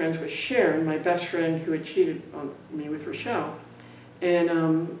is good friends with Sharon, my best friend who had cheated on me with Rochelle.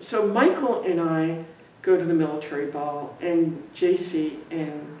 And so Michael and I go to the military ball, and JC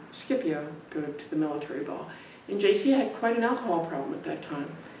and Scipio go to the military ball. And JC had quite an alcohol problem at that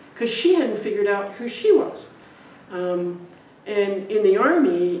time, because she hadn't figured out who she was. And in the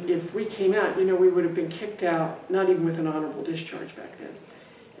Army, if we came out, you know, we would have been kicked out, not even with an honorable discharge back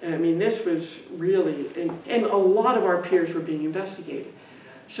then. I mean, this was really, and a lot of our peers were being investigated.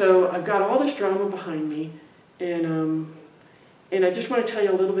 So I've got all this drama behind me, and I just want to tell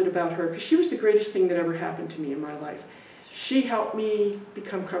you a little bit about her, because she was the greatest thing that ever happened to me in my life. She helped me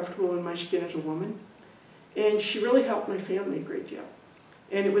become comfortable in my skin as a woman, and she really helped my family a great deal.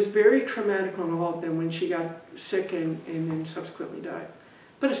 And it was very traumatic on all of them when she got sick and then subsequently died,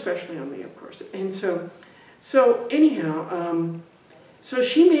 but especially on me, of course. And so anyhow, so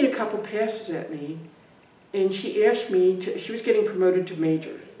she made a couple passes at me, and she asked me to, she was getting promoted to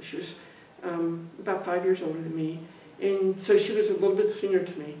major. She was about 5 years older than me, and so she was a little bit senior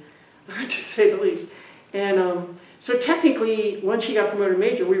to me, to say the least. And so technically, when she got promoted to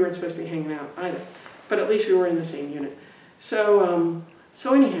major, we weren't supposed to be hanging out either, but at least we were in the same unit. So,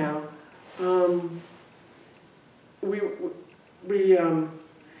 so anyhow,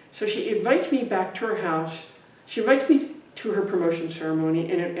 so she invites me back to her house. She invites me to her promotion ceremony,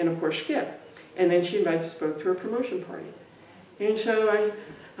 and of course Skip. And then she invites us both to her promotion party. And so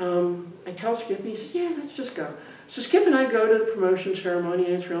I tell Skip, and he says, yeah, let's just go. So Skip and I go to the promotion ceremony,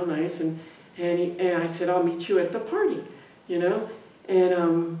 and it's real nice. And I said, I'll meet you at the party, you know.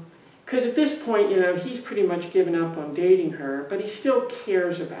 And because at this point, you know, he's pretty much given up on dating her, but he still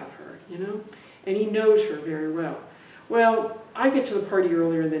cares about her, you know, and he knows her very well. Well, I get to the party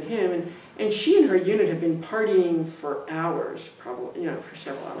earlier than him, and she and her unit have been partying for hours, probably, you know, for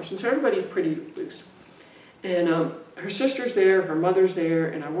several hours, and so everybody's pretty loose. And her sister's there, her mother's there,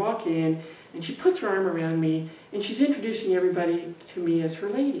 and I walk in, and she puts her arm around me, and she's introducing everybody to me as her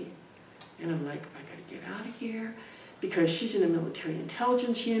lady. And I'm like, I gotta get out of here, because she's in a military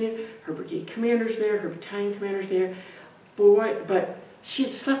intelligence unit, her brigade commander's there, her battalion commander's there. Boy, but she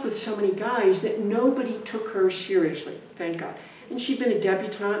had slept with so many guys that nobody took her seriously, thank God. And she'd been a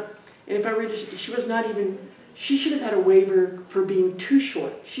debutante, and if I read it, she was not even, she should have had a waiver for being too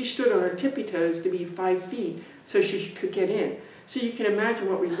short. She stood on her tippy toes to be 5 feet so she could get in. So you can imagine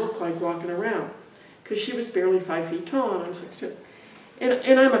what we looked like walking around. because she was barely 5 feet tall, and I was like,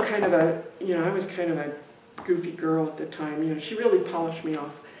 and I'm a kind of a, you know, I was kind of a goofy girl at the time, you know, she really polished me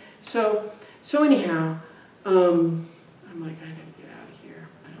off. So anyhow, I'm like, I gotta get out of here.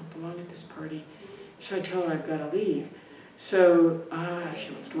 I don't belong at this party. So I tell her I've got to leave. So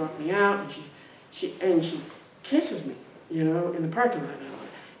she wants to walk me out, and she kisses me, you know, in the parking lot.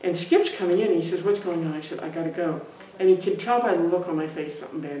 And Skip's coming in, and he says, "What's going on?" I said, "I got to go." And he could tell by the look on my face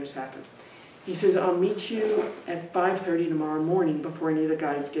something bad has happened. He says, "I'll meet you at 5:30 tomorrow morning before any of the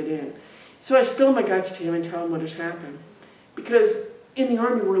guys get in." So I spill my guts to him and tell him what has happened. Because in the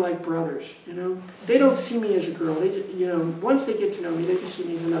Army, we're like brothers, you know. They don't see me as a girl. They just, you know, once they get to know me, they just see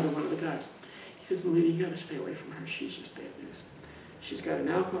me as another one of the guys. He says, "Melita, you got to stay away from her. She's just bad news. She's got an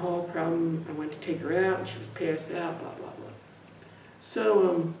alcohol problem. I went to take her out, and she was passed out, blah, blah, blah."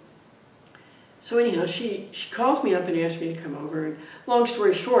 So anyhow, she calls me up and asks me to come over. And long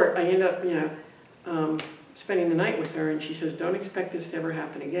story short, I end up, you know, spending the night with her. And she says, "Don't expect this to ever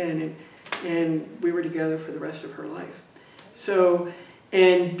happen again." And we were together for the rest of her life. So,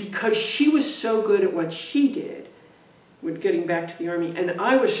 and because she was so good at what she did, with getting back to the Army, and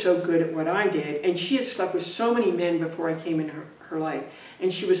I was so good at what I did, and she had slept with so many men before I came in her life,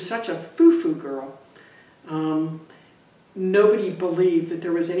 and she was such a foo-foo girl, nobody believed that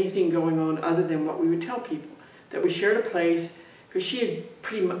there was anything going on other than what we would tell people, that we shared a place, because she had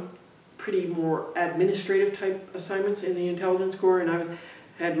pretty more administrative type assignments in the intelligence corps, and I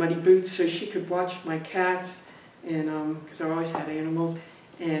had muddy boots, so she could watch my cats, and because I always had animals,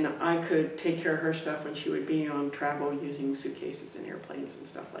 and I could take care of her stuff when she would be on travel using suitcases and airplanes and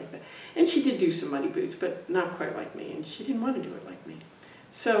stuff like that. And she did do some muddy boots, but not quite like me, and she didn't want to do it like me.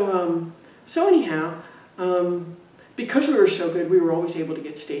 So anyhow, because we were so good, we were always able to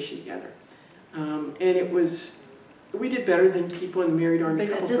get stationed together. And we did better than people in the married Army.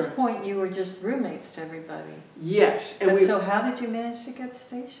 But at this point, you were just roommates to everybody. Yes. So how did you manage to get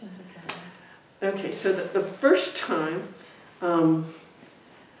stationed together? Okay, so the first time, I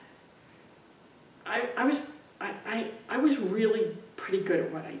was really pretty good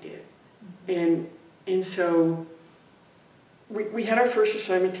at what I did, and so we had our first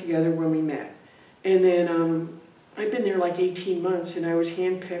assignment together when we met, and then I'd been there like 18 months, and I was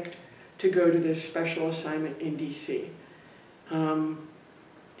handpicked to go to this special assignment in D.C. I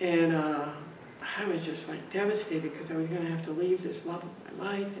was just like devastated because I was going to have to leave this love of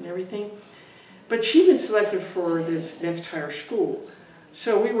my life and everything. But she'd been selected for this next higher school.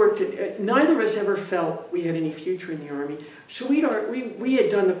 So we worked at, neither of us ever felt we had any future in the Army. So we had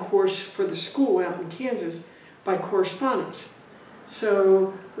done the course for the school out in Kansas by correspondence.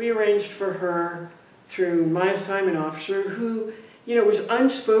 So we arranged for her through my assignment officer, who, you know, was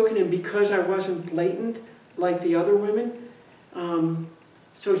unspoken, and because I wasn't blatant like the other women,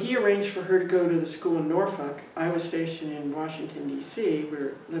 so he arranged for her to go to the school in Norfolk. I was stationed in Washington, D.C. We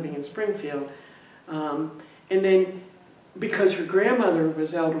were living in Springfield. And then because her grandmother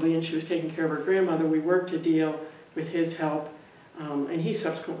was elderly and she was taking care of her grandmother, we worked a deal with his help, and he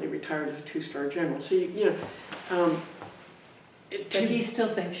subsequently retired as a 2-star general. So, you know... but he still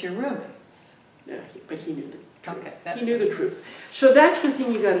thinks you're roommates. Yeah, but he knew the truth. Okay, he knew the truth. So that's the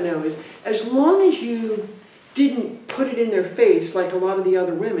thing you got to know is, as long as you didn't put it in their face like a lot of the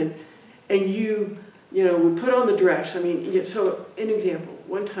other women, and you know, would put on the dress. I mean, so an example.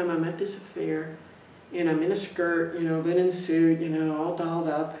 One time I'm at this affair, and I'm in a skirt, you know, linen suit, you know, all dolled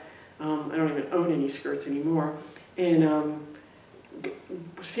up. I don't even own any skirts anymore. And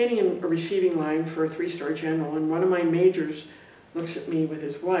standing in a receiving line for a 3-star general, and one of my majors looks at me with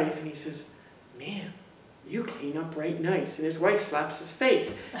his wife, and he says, "Man, you clean up right nice." And his wife slaps his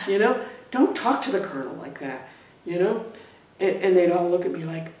face, you know. "Don't talk to the colonel like that," you know. And they'd all look at me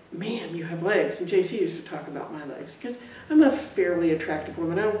like, "Man, you have legs." And JC used to talk about my legs, because I'm a fairly attractive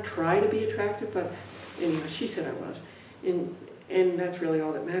woman. I don't try to be attractive, but anyway, she said I was. And that's really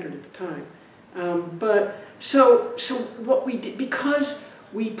all that mattered at the time. But so what we did, because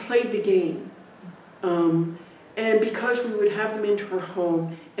we played the game, and because we would have them into our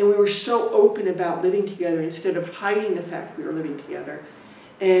home, and we were so open about living together instead of hiding the fact we were living together,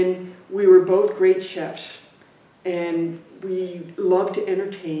 and we were both great chefs, and we loved to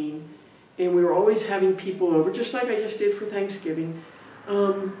entertain, and we were always having people over, just like I just did for Thanksgiving,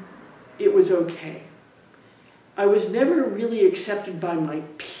 it was okay. I was never really accepted by my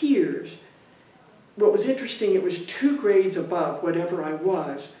peers. What was interesting, it was 2 grades above whatever I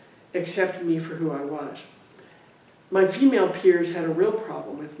was, accepted me for who I was. My female peers had a real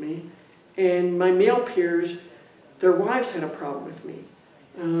problem with me, and my male peers, their wives had a problem with me.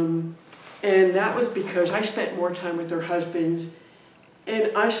 And that was because I spent more time with their husbands,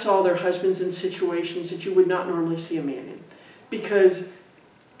 And I saw their husbands in situations that you would not normally see a man in. Because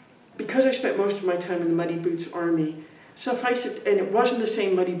I spent most of my time in the Muddy Boots Army, suffice it, and it wasn't the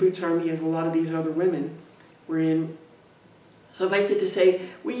same Muddy Boots Army as a lot of these other women were in. Suffice it to say,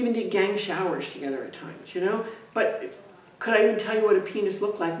 we even did gang showers together at times, you know? But could I even tell you what a penis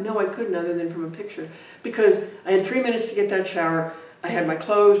looked like? No, I couldn't, other than from a picture. Because I had 3 minutes to get that shower, I had my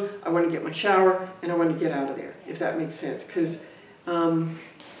clothes, I wanted to get my shower, and I wanted to get out of there, if that makes sense. Because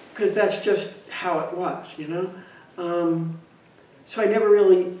that's just how it was, you know? So I never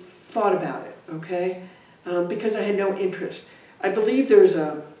really thought about it, okay? Because I had no interest. I believe there's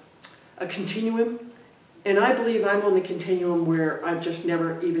a continuum, and I believe I'm on the continuum where I've just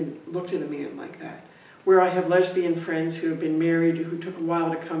never even looked at a man like that. Where I have lesbian friends who have been married, who took a while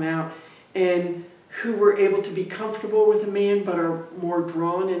to come out, and who were able to be comfortable with a man but are more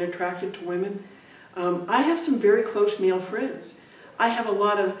drawn and attracted to women. I have some very close male friends. I have a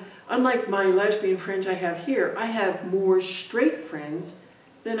lot of, unlike my lesbian friends I have here, I have more straight friends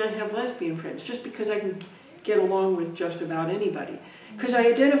than I have lesbian friends, just because I can get along with just about anybody. Because I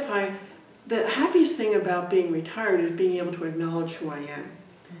identify, the happiest thing about being retired is being able to acknowledge who I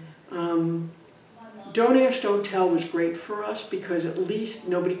am. Don't ask, don't tell was great for us because at least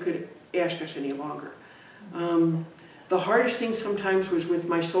nobody could ask us any longer. The hardest thing sometimes was with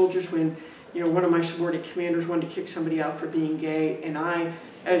my soldiers when, you know, one of my subordinate commanders wanted to kick somebody out for being gay, and I,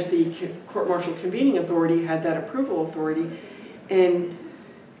 as the court-martial convening authority, had that approval authority, and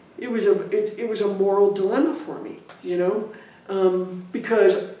it was a moral dilemma for me, you know,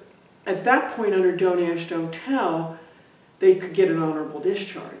 because at that point under Don't Ask, Don't Tell, they could get an honorable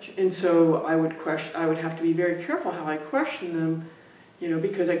discharge. And so I would have to be very careful how I questioned them, you know,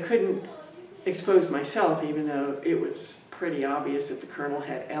 because I couldn't expose myself, even though it was pretty obvious that the colonel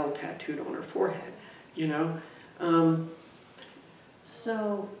had L tattooed on her forehead, you know.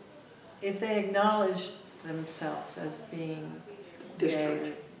 So if they acknowledge themselves as being discharged.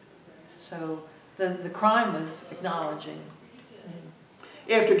 gay, so the crime was acknowledging.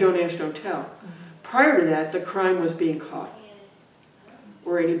 After Don't Ask, Don't Tell. Prior to that, the crime was being caught,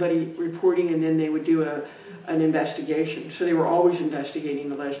 or anybody reporting, and then they would do an investigation. So they were always investigating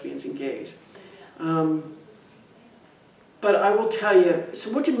the lesbians and gays. But I will tell you,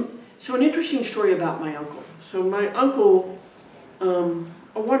 so an interesting story about my uncle. So my uncle, a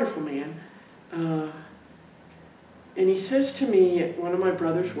wonderful man, and he says to me at one of my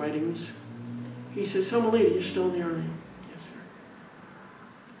brother's weddings, he says, "So Melita, you're still in the Army?" "Yes, sir."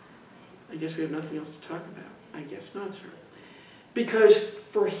 "I guess we have nothing else to talk about." "I guess not, sir." Because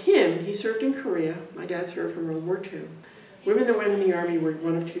for him, he served in Korea. My dad served in World War II. Women that went in the Army were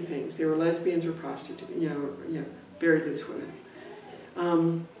one of two things. They were lesbians or prostitutes, you know, very loose women.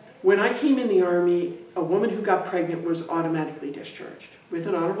 When I came in the Army, a woman who got pregnant was automatically discharged. With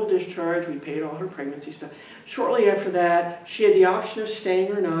an honorable discharge, we paid all her pregnancy stuff. Shortly after that, she had the option of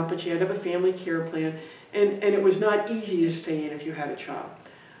staying or not, but she had to have a family care plan, and it was not easy to stay in if you had a child.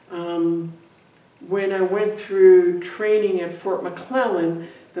 When I went through training at Fort McClellan,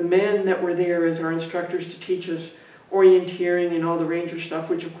 the men that were there as our instructors to teach us orienteering and all the ranger stuff,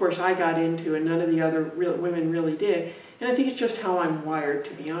 which of course I got into and none of the other women really did, and I think it's just how I'm wired,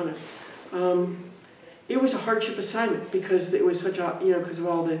 to be honest. It was a hardship assignment because it was such a, you know, because of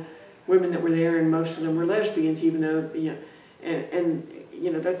all the women that were there, and most of them were lesbians, even though, you know, and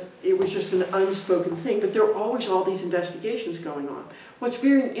you know, it was just an unspoken thing, but there were always all these investigations going on. What's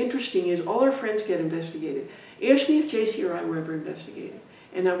very interesting is all our friends get investigated. Ask me if JC or I were ever investigated,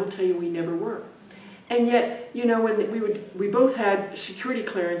 and I will tell you we never were. And yet, you know, when we both had security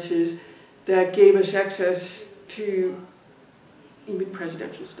clearances that gave us access to even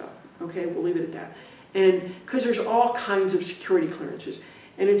presidential stuff, okay, we'll leave it at that. And because there's all kinds of security clearances,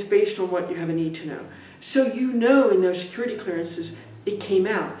 and it's based on what you have a need to know. So you know in those security clearances, it came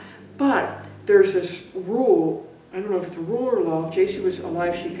out. But there's this rule, I don't know if it's a rule or law, if JC was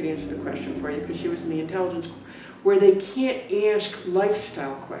alive, she could answer the question for you because she was in the intelligence corps, where they can't ask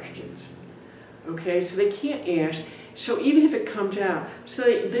lifestyle questions. Okay, so they can't ask. So even if it comes out, so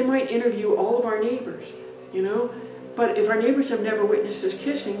they might interview all of our neighbors, you know, but if our neighbors have never witnessed us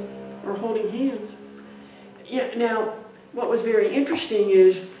kissing or holding hands. Yeah, now, what was very interesting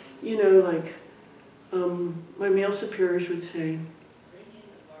is, you know, like, my male superiors would say,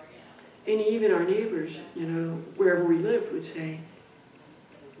 and even our neighbors, you know, wherever we lived would say,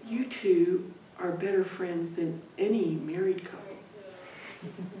 "You two are better friends than any married couple."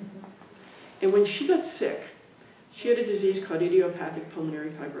 And when she got sick, she had a disease called idiopathic pulmonary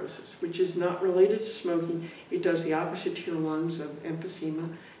fibrosis, which is not related to smoking. It does the opposite to your lungs of emphysema,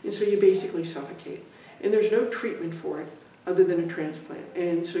 and so you basically suffocate. And there's no treatment for it other than a transplant.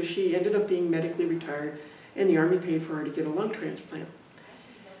 And so she ended up being medically retired, and the Army paid for her to get a lung transplant.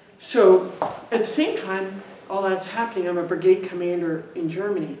 So at the same time, all that's happening, I'm a brigade commander in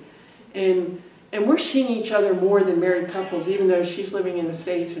Germany. And we're seeing each other more than married couples, even though she's living in the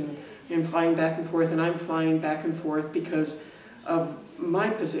States and flying back and forth, and I'm flying back and forth because of my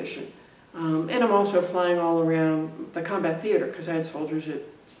position. And I'm also flying all around the combat theater, because I had soldiers at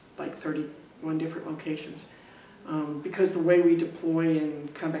like 31 different locations. Because the way we deploy in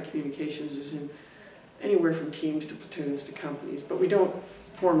combat communications is in anywhere from teams to platoons to companies, but we don't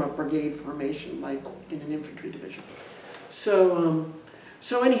form a brigade formation like in an infantry division. So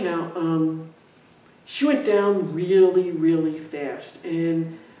anyhow, she went down really, really fast,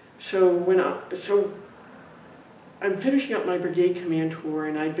 and so I'm finishing up my brigade command tour,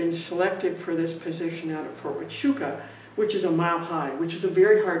 and I'd been selected for this position out at Fort Huachuca, which is a mile high, which is a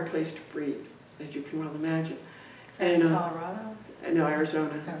very hard place to breathe, as you can well imagine. And Colorado? No,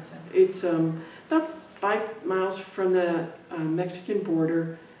 Arizona. It's about 5 miles from the Mexican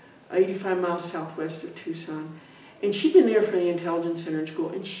border, 85 miles southwest of Tucson. And she'd been there for the intelligence center in school,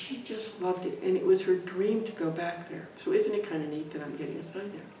 and she just loved it, and it was her dream to go back there. So isn't it kind of neat that I'm getting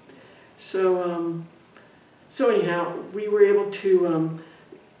assigned there? So anyhow, we were able to,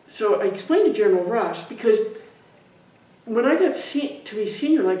 so I explained to General Rush, because when I got to be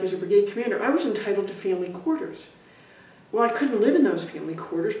senior, like as a brigade commander, I was entitled to family quarters. Well, I couldn't live in those family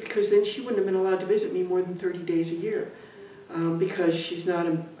quarters, because then she wouldn't have been allowed to visit me more than 30 days a year, because she's not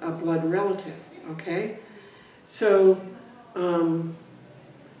a blood relative, okay? So,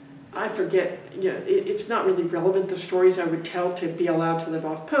 I forget, it's not really relevant, the stories I would tell to be allowed to live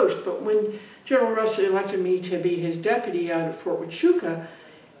off post, but when General Russ elected me to be his deputy out at Fort Huachuca,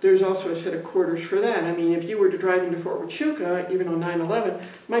 there's also a set of quarters for that. I mean, if you were to drive into Fort Huachuca, even on 9/11,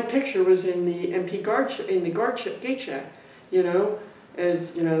 my picture was in the MP guard, in the gate shack,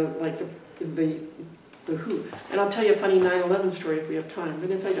 as, like the who. And I'll tell you a funny 9/11 story if we have time,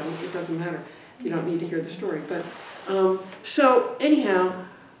 but if I don't, it doesn't matter. You don't need to hear the story. But, so anyhow,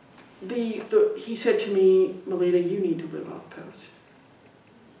 he said to me, Melita, you need to live off post.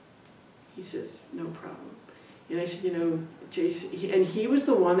 He says, no problem. And I said, JC, and he was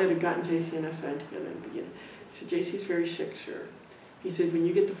the one that had gotten JC and I signed together in the beginning. He said, JC's very sick, sir. He said, when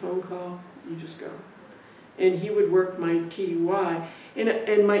you get the phone call, you just go. And he would work my TDY.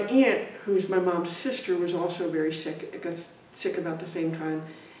 And my aunt, who's my mom's sister, was also very sick. Got sick about the same time.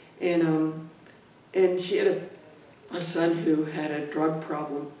 And she had a son who had a drug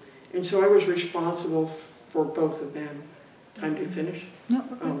problem. And so I was responsible for both of them. Time to finish? No.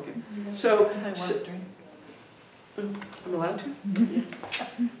 Oh, okay. So I'm allowed to? Yeah.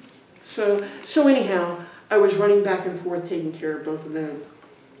 So anyhow, I was running back and forth taking care of both of them.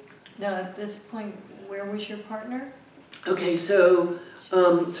 Now, at this point, where was your partner? Okay, so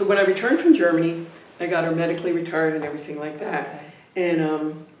when I returned from Germany, I got her medically retired and everything like that. Okay.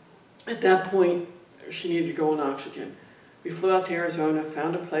 And at that point, she needed to go on oxygen. We flew out to Arizona,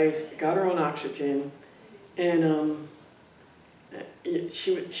 found a place, got her on oxygen, and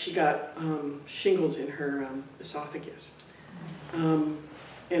she got shingles in her esophagus.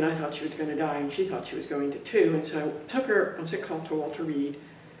 And I thought she was going to die, and she thought she was going to too. And so I took her, I was called to Walter Reed,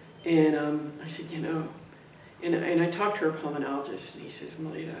 and I said, and I talked to her pulmonologist, and he says,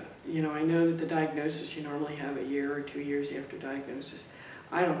 Melita, I know that the diagnosis, you normally have a year or 2 years after diagnosis.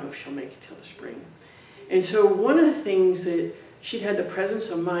 I don't know if she'll make it till the spring. And so one of the things that she'd had the presence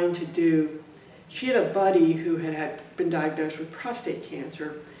of mind to do, she had a buddy who had been diagnosed with prostate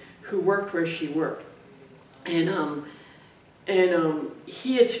cancer who worked where she worked. And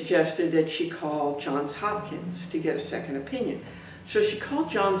he had suggested that she call Johns Hopkins to get a second opinion. So she called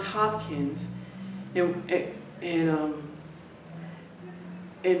Johns Hopkins, so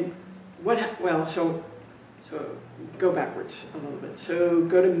go backwards a little bit. So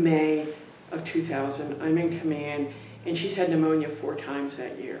go to May of 2000, I'm in command, and she's had pneumonia 4 times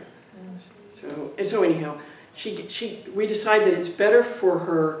that year. So anyhow, we decided that it's better for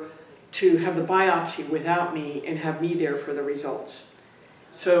her to have the biopsy without me and have me there for the results.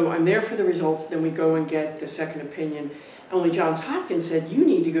 So I'm there for the results, then we go and get the second opinion. Only Johns Hopkins said, you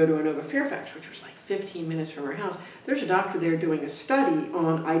need to go to Inova Fairfax, which was like 15 minutes from our house. There's a doctor there doing a study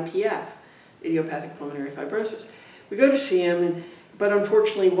on IPF, idiopathic pulmonary fibrosis. We go to see him, but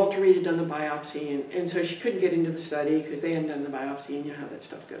unfortunately Walter Reed had done the biopsy, and so she couldn't get into the study because they hadn't done the biopsy, and you know how that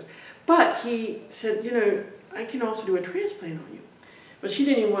stuff goes. But he said, I can also do a transplant on you. But she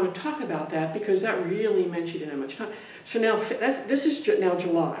didn't even want to talk about that because that really meant she didn't have much time. So now, this is now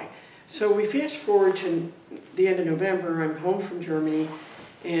July. So we fast forward to the end of November, I'm home from Germany,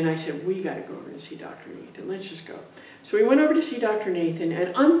 and I said, we got to go over and see Dr. Nathan, let's just go. So we went over to see Dr. Nathan,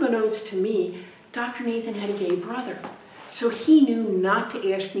 and unbeknownst to me, Dr. Nathan had a gay brother. So he knew not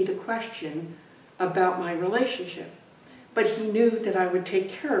to ask me the question about my relationship, but he knew that I would take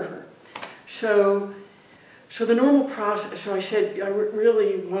care of her. So the normal process, so I said, I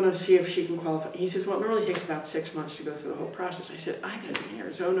really want to see if she can qualify. He says, well, it normally takes about 6 months to go through the whole process. I said, I got to be in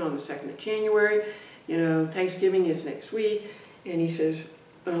Arizona on the 2nd of January. You know, Thanksgiving is next week. And he says,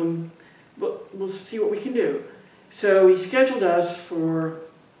 we'll see what we can do. So he scheduled us for,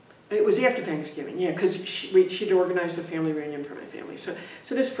 it was after Thanksgiving, yeah, because she'd organized a family reunion for my family. So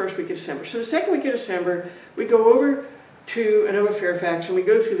this first week of December. So the second week of December, we go over to Inova Fairfax, and we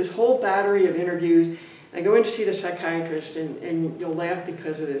go through this whole battery of interviews. I go in to see the psychiatrist, and you'll laugh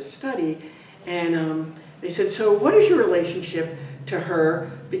because of this study, and they said, so what is your relationship to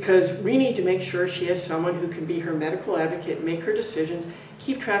her? Because we need to make sure she has someone who can be her medical advocate, make her decisions,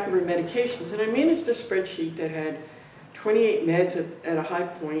 keep track of her medications. And I managed a spreadsheet that had 28 meds at a high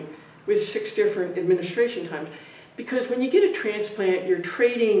point with 6 different administration times. Because when you get a transplant, you're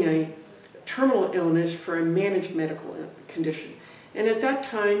trading a terminal illness for a managed medical condition. And at that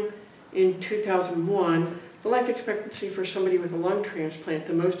time, in 2001, the life expectancy for somebody with a lung transplant,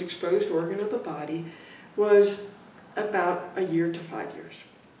 the most exposed organ of the body, was about a year to 5 years,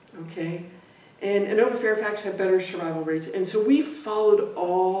 okay? And Inova Fairfax had better survival rates, and so we followed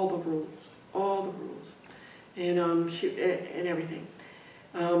all the rules, and and everything.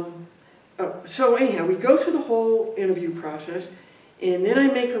 So anyhow, we go through the whole interview process, and then I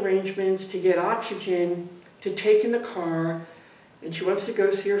make arrangements to get oxygen to take in the car. And she wants to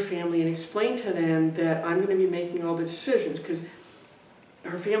go see her family and explain to them that I'm going to be making all the decisions, because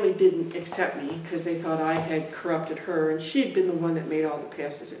her family didn't accept me because they thought I had corrupted her, and she'd been the one that made all the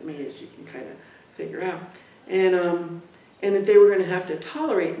passes at me, as you can kind of figure out. And that they were going to have to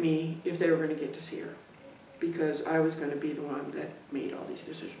tolerate me if they were going to get to see her, because I was going to be the one that made all these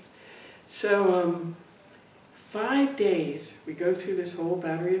decisions. So 5 days, we go through this whole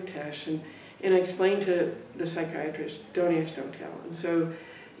battery of tests, and I explained to the psychiatrist, don't ask, don't tell. And so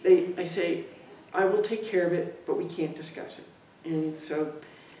I say, I will take care of it, but we can't discuss it. And so,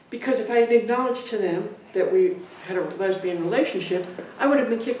 because if I had acknowledged to them that we had a lesbian relationship, I would have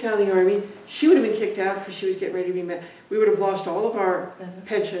been kicked out of the Army. She would have been kicked out because she was getting ready to be met. We would have lost all of our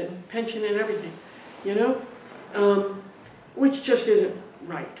pension and everything, you know? Which just isn't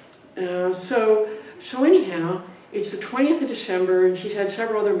right. So anyhow, it's the 20th of December, and she's had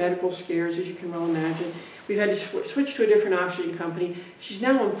several other medical scares, as you can well imagine. We've had to switch to a different oxygen company. She's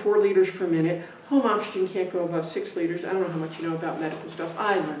now on 4 liters per minute. Home oxygen can't go above 6 liters. I don't know how much you know about medical stuff.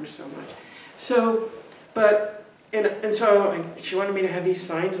 I learned so much. So, so she wanted me to have these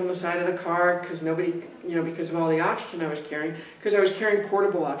signs on the side of the car, because nobody, you know, because of all the oxygen I was carrying, because I was carrying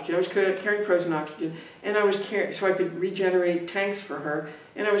portable oxygen. I was carrying frozen oxygen, and I was carrying, so I could regenerate tanks for her,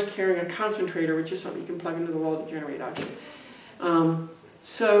 and I was carrying a concentrator, which is something you can plug into the wall to generate oxygen.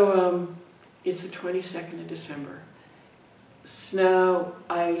 It's the 22nd of December. Snow,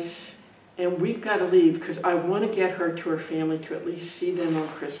 ice, and we've got to leave, because I want to get her to her family to at least see them on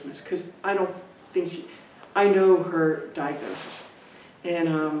Christmas, because I don't think I know her diagnosis. And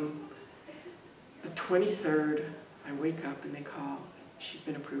the 23rd, I wake up and they call, she's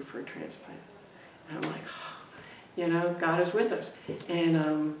been approved for a transplant. And I'm like, oh, you know, God is with us.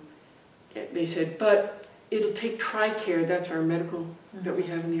 And they said, but it'll take TRICARE, that's our medical that we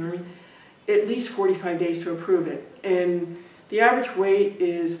have in the Army, at least 45 days to approve it. And the average wait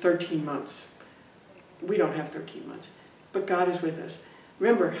is 13 months. We don't have 13 months, but God is with us.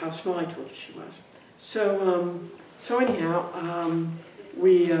 Remember how small I told you she was. So anyhow,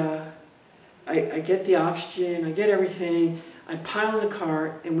 I get the oxygen, I get everything, I pile in the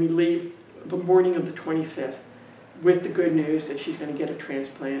car, and we leave the morning of the 25th with the good news that she's going to get a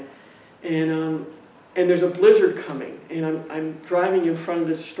transplant. And there's a blizzard coming, and I'm driving in front of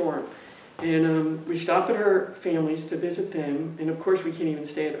this storm. And we stop at her family's to visit them, and of course we can't even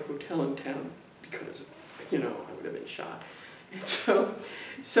stay at a hotel in town because, you know, I would have been shot. And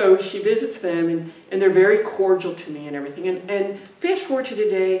so she visits them, and they're very cordial to me and everything. And fast forward to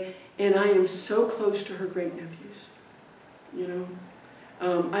today, and I am so close to her great-nephews, you know.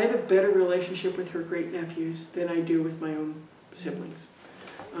 I have a better relationship with her great-nephews than I do with my own siblings.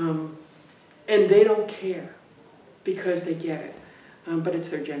 And they don't care because they get it. But it's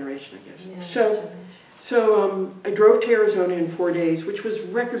their generation, I guess. Yeah, so I drove to Arizona in 4 days, which was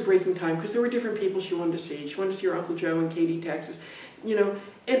record-breaking time because there were different people she wanted to see. She wanted to see her Uncle Joe in Katy, Texas, you know.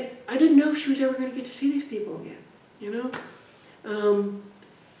 And I didn't know if she was ever going to get to see these people again, you know.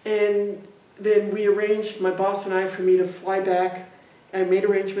 And then we arranged, my boss and I, for me to fly back I made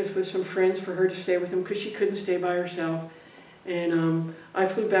arrangements with some friends for her to stay with them because she couldn't stay by herself. And I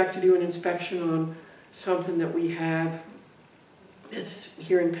flew back to do an inspection on something that we have that's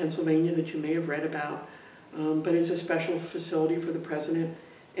here in Pennsylvania that you may have read about. But it's a special facility for the president.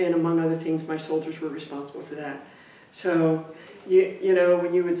 And among other things, my soldiers were responsible for that. So, you know,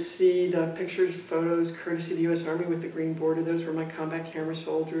 when you would see the pictures, photos, courtesy of the U.S. Army with the green border, those were my combat camera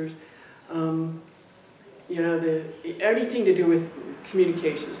soldiers. You know, anything to do with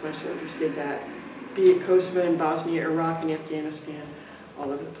communications, my soldiers did that. Be it Kosovo and Bosnia, Iraq and Afghanistan,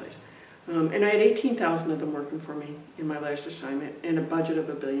 all over the place. And I had 18,000 of them working for me in my last assignment and a budget of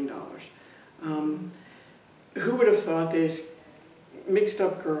 $1 billion. Who would have thought this mixed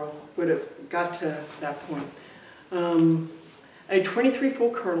up girl would have got to that point? I had 23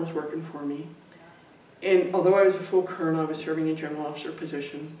 full colonels working for me. And although I was a full colonel, I was serving a general officer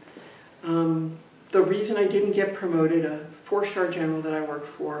position. The reason I didn't get promoted, a 4-star general that I worked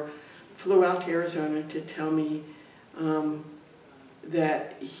for flew out to Arizona to tell me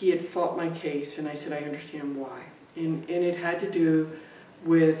that he had fought my case, and I said, I understand why. And it had to do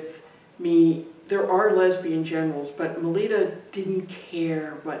with me. There are lesbian generals, but Melita didn't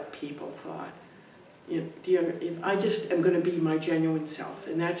care what people thought. You know, I just am going to be my genuine self,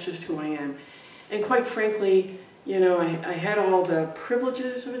 and that's just who I am. And quite frankly, you know, I had all the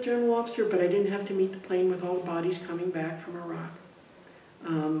privileges of a general officer, but I didn't have to meet the plane with all the bodies coming back from Iraq.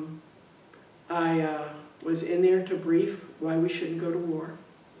 I was in there to brief why we shouldn't go to war.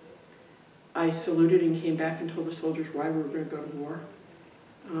 I saluted and came back and told the soldiers why we were going to go to war.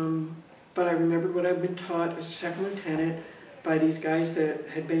 But I remembered what I'd been taught as a second lieutenant by these guys that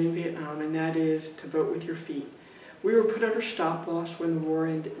had been in Vietnam, and that is to vote with your feet. We were put under stop loss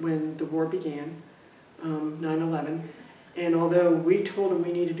when the war began, 9/11, and although we told them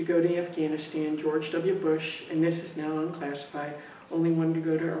we needed to go to Afghanistan, George W. Bush, and this is now unclassified, only wanted to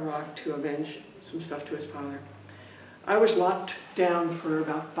go to Iraq to avenge some stuff to his father. I was locked down for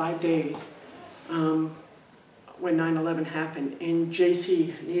about 5 days when 9/11 happened, and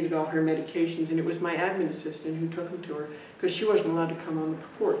JC needed all her medications, and it was my admin assistant who took them to her because she wasn't allowed to come on the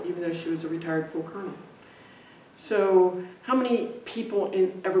fort, even though she was a retired full colonel. So how many people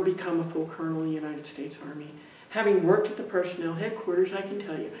ever become a full colonel in the United States Army? Having worked at the personnel headquarters, I can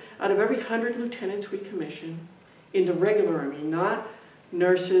tell you, out of every 100 lieutenants we commission in the regular Army, not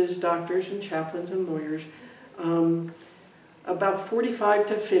nurses, doctors, and chaplains and lawyers, about 45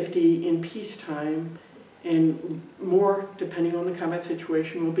 to 50 in peacetime, and more, depending on the combat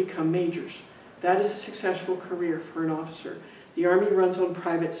situation, will become majors. That is a successful career for an officer. The Army runs on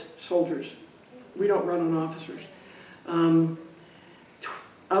private soldiers. We don't run on officers.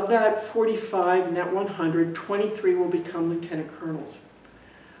 Of that 45 and that 100, 23 will become lieutenant colonels.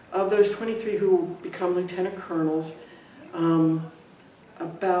 Of those 23 who will become lieutenant colonels,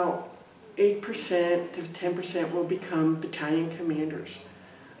 about 8% to 10% will become battalion commanders.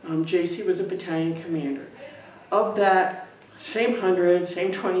 JC was a battalion commander. Of that, same 100,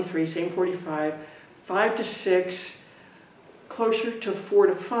 same 23, same 45, 5 to 6, closer to 4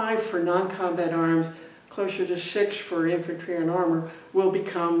 to 5 for non-combat arms, closer to 6 for infantry and armor, will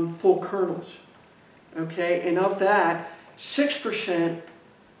become full colonels. Okay, and of that, 6%,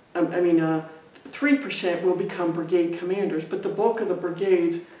 3% will become brigade commanders, but the bulk of the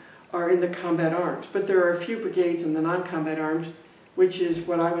brigades are in the combat arms. But there are a few brigades in the non-combat arms, which is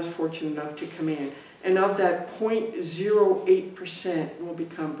what I was fortunate enough to command. And of that, 0.08% will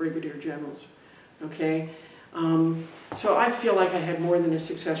become brigadier generals. Okay, so I feel like I had more than a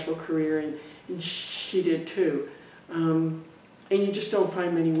successful career, and she did too. And you just don't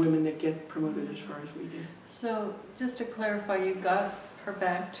find many women that get promoted as far as we did. So just to clarify, you got her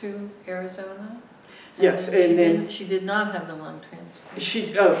back to Arizona? Yes, and then she did not have the lung transplant.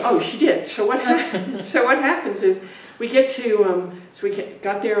 She did. So what happens? So what happens is we get to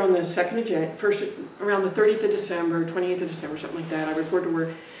got there on the 2nd of January, around the 30th of December, 28th of December, something like that. I reported to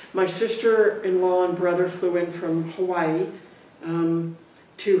her. My sister-in-law and brother flew in from Hawaii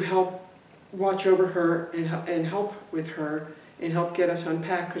to help watch over her and help with her and help get us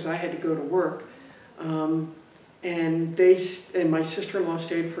unpacked because I had to go to work. And my sister-in-law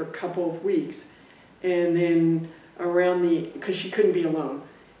stayed for a couple of weeks. And then because she couldn't be alone.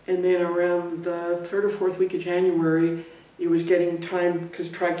 And then around the 3rd or 4th week of January, it was getting time, because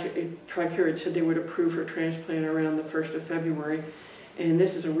TRICARE had said they would approve her transplant around the 1st of February. And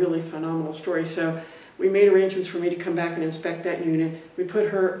this is a really phenomenal story. So we made arrangements for me to come back and inspect that unit. We put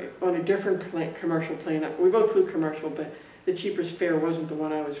her on a different commercial plane. We both flew commercial, but the cheapest fare wasn't the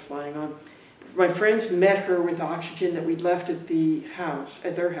one I was flying on. My friends met her with oxygen that we'd left at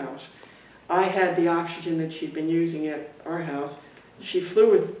their house. I had the oxygen that she'd been using at our house. she flew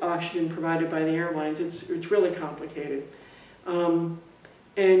with oxygen provided by the airlines. It's really complicated.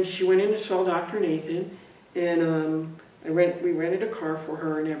 And she went in and saw Dr. Nathan, and we rented a car for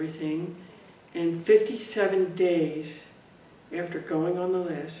her and everything. And 57 days after going on the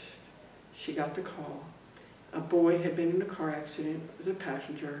list, she got the call. A boy had been in a car accident. It was a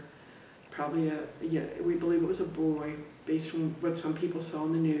passenger, probably we believe it was a boy, based on what some people saw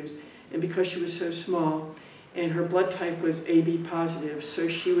in the news. And because she was so small, and her blood type was AB positive, so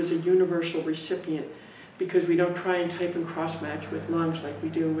she was a universal recipient, because we don't try and type and cross-match with lungs like we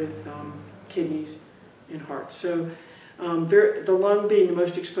do with kidneys and hearts. So the lung, being the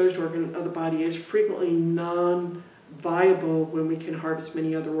most exposed organ of the body, is frequently non-viable when we can harvest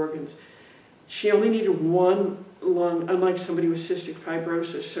many other organs. She only needed one lung, unlike somebody with cystic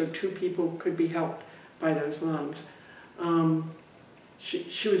fibrosis, so 2 people could be helped by those lungs.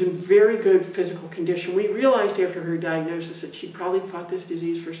 She was in very good physical condition. We realized after her diagnosis that she'd probably fought this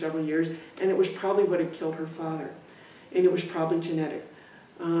disease for several years, and it was probably what had killed her father, and it was probably genetic.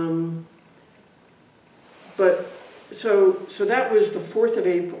 So that was the 4th of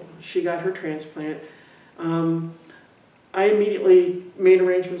April. She got her transplant. I immediately made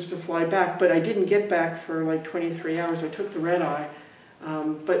arrangements to fly back, but I didn't get back for like 23 hours. I took the red eye,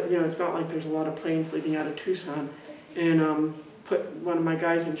 but you know, it's not like there's a lot of planes leaving out of Tucson, and put one of my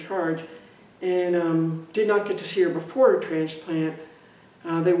guys in charge, and did not get to see her before her transplant.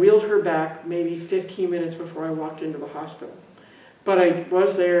 They wheeled her back maybe 15 minutes before I walked into the hospital. But I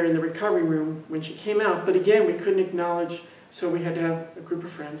was there in the recovery room when she came out, but again, we couldn't acknowledge, so we had to have a group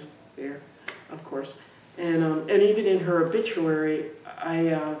of friends there, of course. And even in her obituary,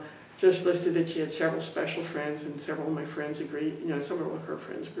 I just listed that she had several special friends, and several of my friends agreed, you know, some of her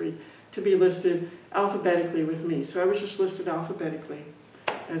friends agreed to be listed alphabetically with me. So I was just listed alphabetically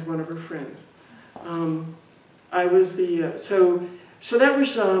as one of her friends. I was the, so that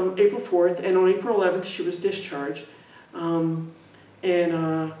was April 4th, and on April 11th she was discharged.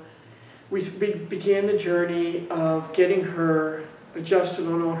 We began the journey of getting her adjusted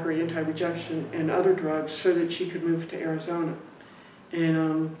on all her anti-rejection and other drugs so that she could move to Arizona.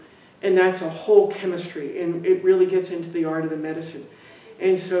 And that's a whole chemistry, and it really gets into the art of the medicine.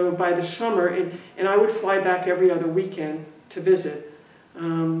 And so by the summer, and I would fly back every other weekend to visit.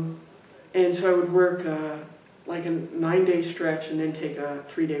 And so I would work like a 9-day stretch and then take a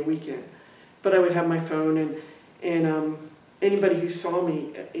 3-day weekend. But I would have my phone, and anybody who saw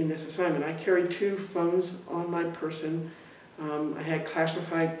me in this assignment, I carried 2 phones on my person. I had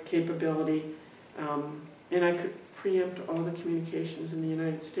classified capability, and I could preempt all the communications in the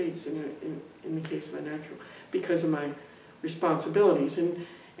United States in the case of a natural, because of my responsibilities. And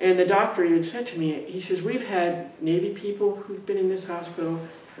the doctor had said to me, he says, we've had Navy people who've been in this hospital.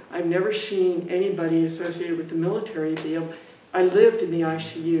 I've never seen anybody associated with the military be able. I lived in the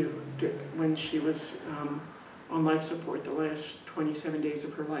ICU when she was on life support the last 27 days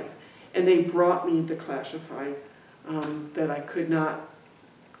of her life. And they brought me the classified that I could not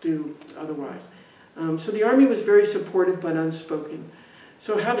do otherwise. So the Army was very supportive but unspoken.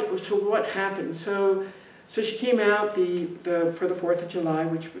 So what happened? So she came out for the 4th of July,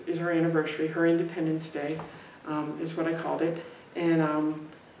 which is our anniversary, her Independence Day, is what I called it.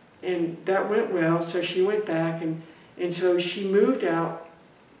 And that went well, so she went back, and so she moved out.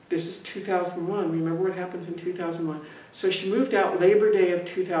 This is 2001, remember what happens in 2001. So she moved out Labor Day of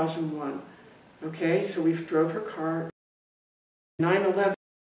 2001. Okay, so we drove her car, 9/11.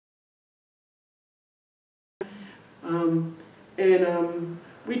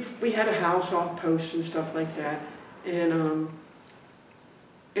 We had a house off post and stuff like that, and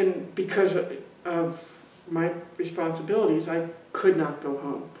because of my responsibilities, I could not go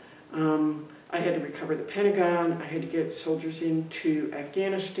home. I had to recover the Pentagon. I had to get soldiers into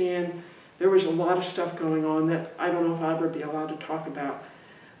Afghanistan. There was a lot of stuff going on that I don't know if I'll ever be allowed to talk about.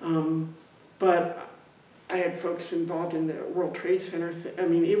 But I had folks involved in the World Trade Center. I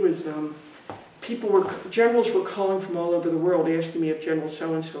mean, it was. Generals were calling from all over the world asking me if General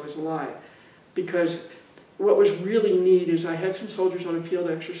so-and-so is alive. Because what was really neat is I had some soldiers on a field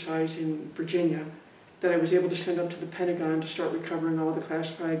exercise in Virginia that I was able to send up to the Pentagon to start recovering all the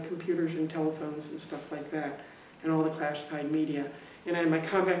classified computers and telephones and stuff like that, and all the classified media. And I had my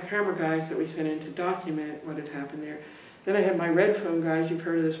combat camera guys that we sent in to document what had happened there. Then I had my red phone guys. You've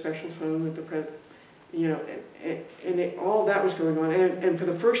heard of the special phone with the all that was going on. And for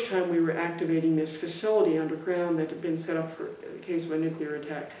the first time, we were activating this facility underground that had been set up for the case of a nuclear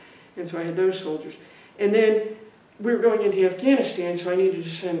attack. And so I had those soldiers. And then we were going into Afghanistan, so I needed to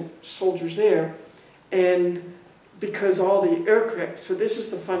send soldiers there. And because all the aircraft, so this is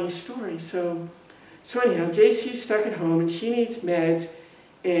the funny story. So So anyhow, JC's stuck at home and she needs meds,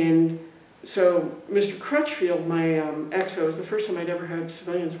 and so Mr. Crutchfield, my XO, was the first time I'd ever had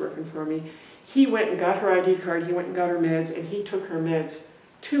civilians working for me. He went and got her ID card, he went and got her meds, and he took her meds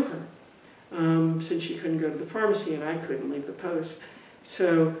to her, since she couldn't go to the pharmacy and I couldn't leave the post.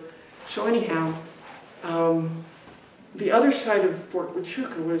 So anyhow, the other side of Fort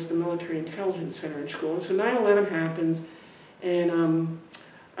Huachuca was the Military Intelligence Center in school. And so 9/11 happens, and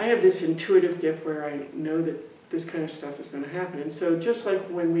I have this intuitive gift where I know that this kind of stuff is going to happen. And so just like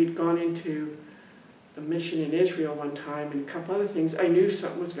when we'd gone into a mission in Israel one time and a couple other things, I knew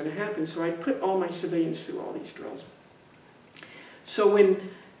something was going to happen. So I put all my civilians through all these drills. So when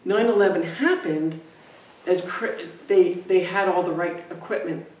 9/11 happened, they had all the right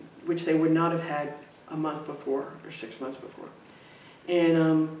equipment, which they would not have had a month before or 6 months before.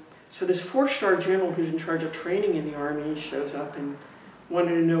 And so this 4-star general who's in charge of training in the Army shows up and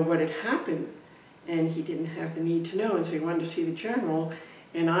wanted to know what had happened. And he didn't have the need to know, and so he wanted to see the general.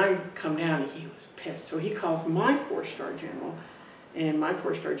 And I come down and he was pissed. So he calls my 4-star general, and my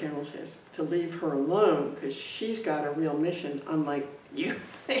 4-star general says to leave her alone because she's got a real mission, unlike you,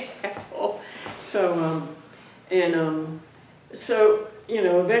 asshole. So, so you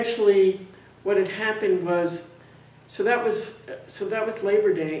know, eventually what had happened was, so that was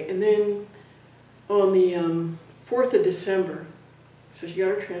Labor Day, and then on the 4th of December, so she got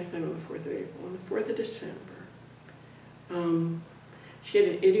her transplant on the 4th of April. On the 4th of December, she had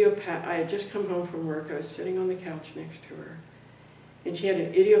an idiopathic, I had just come home from work, I was sitting on the couch next to her, and she had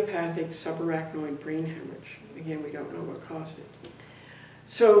an idiopathic subarachnoid brain hemorrhage. Again, we don't know what caused it.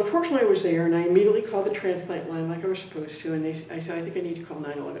 So fortunately I was there, and I immediately called the transplant line like I was supposed to, and I said, I think I need to call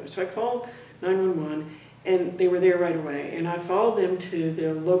 911. So I called 911, and they were there right away, and I followed them to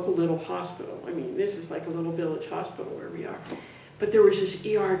the local little hospital. I mean, this is like a little village hospital where we are. But there was this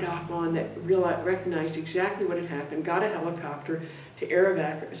ER doc on that recognized exactly what had happened, got a helicopter to air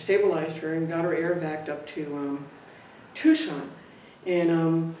evac, stabilized her, and got her air evac'd up to Tucson.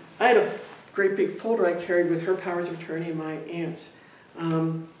 And I had a great big folder I carried with her powers of attorney and my aunt's.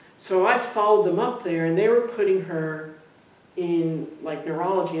 So I followed them up there, and they were putting her in like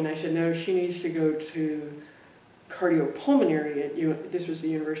neurology, and I said, no, she needs to go to cardiopulmonary at this was the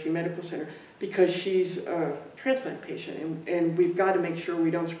University Medical Center, because she's a transplant patient, and we've got to make sure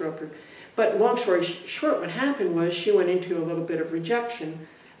we don't screw up her. But long story short, what happened was she went into a little bit of rejection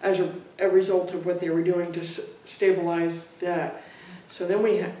as a result of what they were doing to stabilize that. So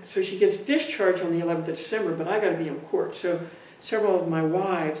then so she gets discharged on the 11th of December, but I got to be in court. So several of my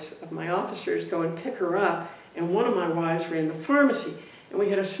wives, of my officers, go and pick her up, and one of my wives ran the pharmacy. And we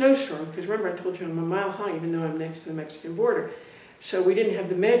had a snowstorm, because remember I told you I'm a mile high, even though I'm next to the Mexican border. So we didn't have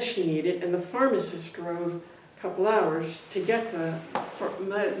the meds she needed, and the pharmacist drove a couple hours to get the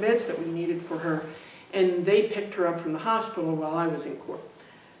meds that we needed for her, and they picked her up from the hospital while I was in court.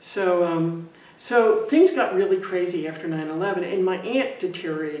 So, so things got really crazy after 9/11, and my aunt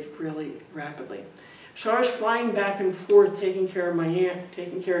deteriorated really rapidly. So I was flying back and forth, taking care of my aunt,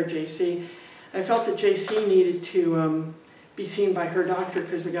 taking care of JC. I felt that JC needed to be seen by her doctor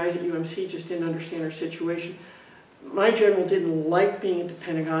because the guys at UMC just didn't understand her situation. My general didn't like being at the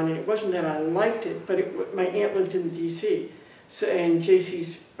Pentagon, and it wasn't that I liked it, but my aunt lived in DC, so, and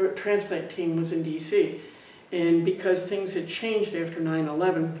JC's transplant team was in DC. And because things had changed after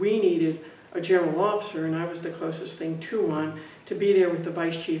 9/11, we needed a general officer, and I was the closest thing to one, to be there with the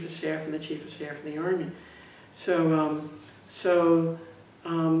Vice Chief of Staff and the Chief of Staff of the Army. So,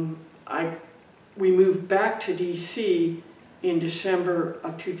 we moved back to DC in December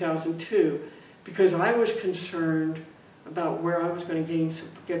of 2002 because I was concerned about where I was going to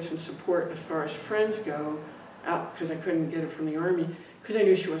get some support as far as friends go, out because I couldn't get it from the Army, because I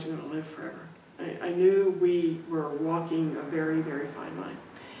knew she wasn't going to live forever. I knew we were walking a very, very fine line.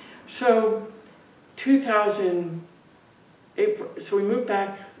 So, April, so we moved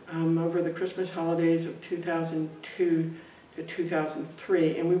back over the Christmas holidays of 2002 to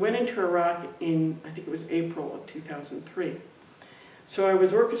 2003, and we went into Iraq in, I think it was April of 2003. So I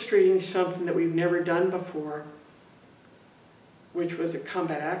was orchestrating something that we've never done before, which was a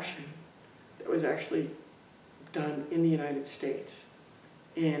combat action that was actually done in the United States.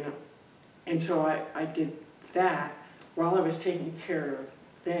 And so I did that while I was taking care of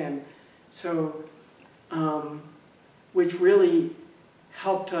them, so, which really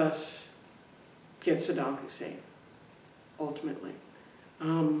helped us get Saddam Hussein, ultimately.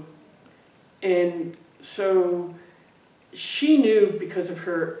 And so she knew, because of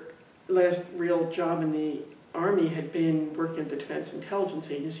her last real job in the Army had been working at the Defense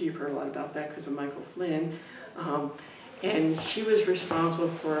Intelligence Agency. You've heard a lot about that because of Michael Flynn. and she was responsible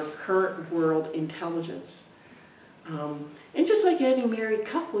for current world intelligence. And just like any married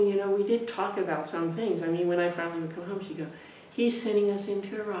couple, you know, we did talk about some things. I mean, when I finally would come home, she'd go, "He's sending us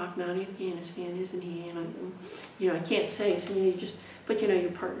into Iraq, not Afghanistan, isn't he?" And you know, I can't say, so you just, but you know,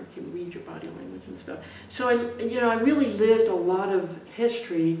 your partner can read your body language and stuff. So I really lived a lot of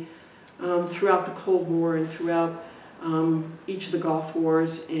history throughout the Cold War and throughout each of the Gulf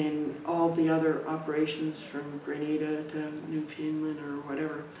Wars and all the other operations from Grenada to Newfoundland or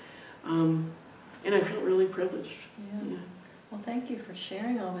whatever. And I felt really privileged. Yeah. Well, thank you for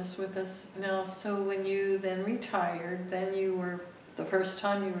sharing all this with us. Now, so when you then retired, then you were, the first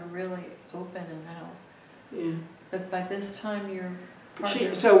time you were really open and out. Yeah. But by this time your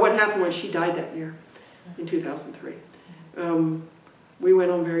partner... So what happened was she died that year, in 2003. We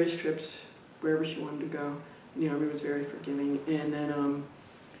went on various trips, wherever she wanted to go. The Army was very forgiving. And then,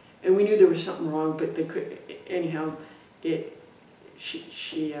 and we knew there was something wrong, but they could, anyhow,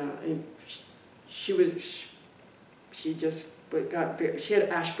 she had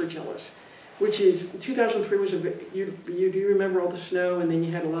aspergillus, which is, 2003 was do you remember all the snow, and then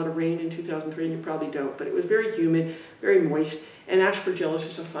you had a lot of rain in 2003, and you probably don't, but it was very humid, very moist, and aspergillus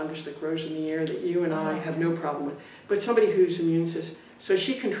is a fungus that grows in the air that you and I have no problem with, but somebody whose immune system, so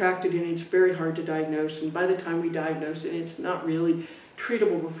she contracted it, and it's very hard to diagnose, and by the time we diagnosed it, it's not really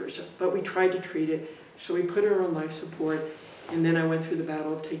treatable before, but we tried to treat it, so we put her on life support, and then I went through the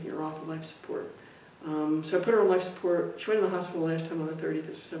battle of taking her off of life support. So I put her on life support. She went in the hospital last time on the 30th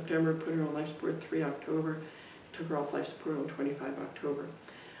of September, put her on life support 3 October, took her off life support on 25 October.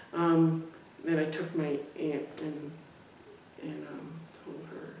 Then I took my aunt and told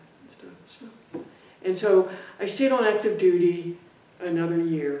her and stuff. So I stayed on active duty another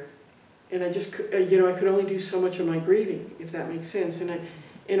year, and I just, you know, I could only do so much of my grieving, if that makes sense, and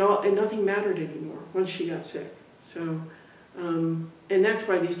nothing mattered anymore once she got sick. So. And that's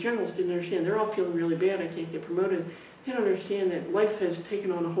why these generals didn't understand. They're all feeling really bad, I can't get promoted. They don't understand that life has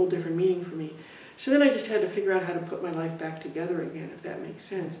taken on a whole different meaning for me. So then I just had to figure out how to put my life back together again, if that makes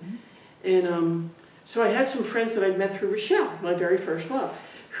sense. And so I had some friends that I'd met through Rochelle, my very first love,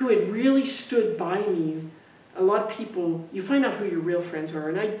 who had really stood by me. A lot of people, you find out who your real friends are,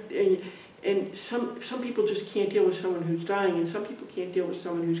 and some people just can't deal with someone who's dying, and some people can't deal with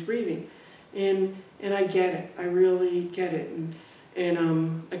someone who's grieving. And I get it. I really get it.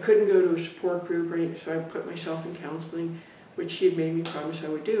 And I couldn't go to a support group, or anything, so I put myself in counseling, which she had made me promise I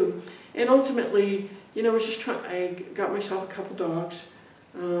would do. And ultimately, you know, I got myself a couple dogs.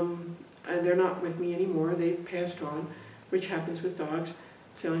 They're not with me anymore. They've passed on, which happens with dogs.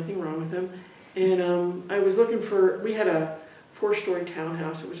 It's the only thing wrong with them. And I was looking for, we had a 4-story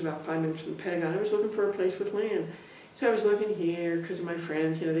townhouse. It was about 5 minutes from the Pentagon. I was looking for a place with land. So I was looking here because of my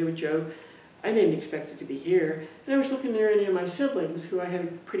friends, you know, they would joke. I didn't expect it to be here. And I was looking near any of my siblings who I had a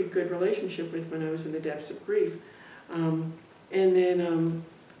pretty good relationship with when I was in the depths of grief. And then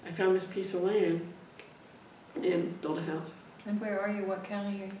I found this piece of land and built a house. And where are you? What county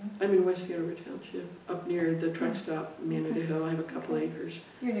are you in? I'm in West Hanover Township, up near the truck stop, Manada Hill. I have a couple acres.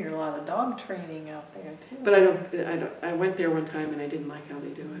 You're near a lot of dog training out there too. But I went there one time and I didn't like how they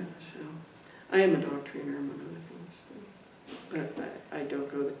do it. So I am a dog trainer, among other things. So. But I don't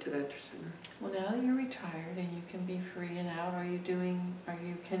go to that center. Well, now that you're retired and you can be free and out, are you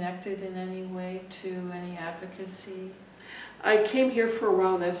connected in any way to any advocacy? I came here for a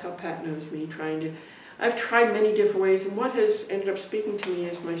while, and that's how Pat knows me, I've tried many different ways, and what has ended up speaking to me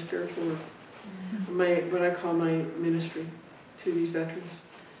is my spiritual work, what I call my ministry to these veterans.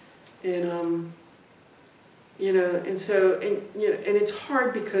 And, you know, and so, and it's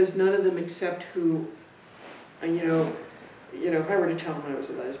hard because none of them accept who, you know, if I were to tell them I was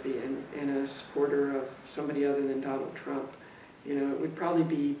a lesbian and a supporter of somebody other than Donald Trump, you know, it would probably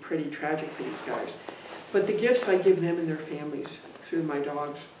be pretty tragic for these guys. But the gifts I give them and their families through my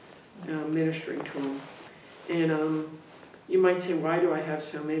dogs, ministering to them. And you might say, why do I have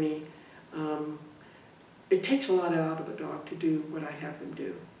so many? It takes a lot out of a dog to do what I have them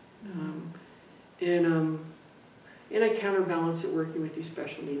do. And I counterbalance it working with these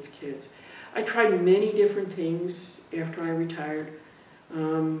special needs kids. I tried many different things after I retired.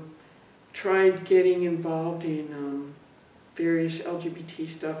 Tried getting involved in various LGBT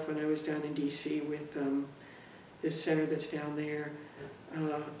stuff when I was down in DC with this center that's down there.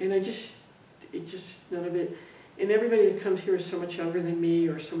 And none of it, and everybody that comes here is so much younger than me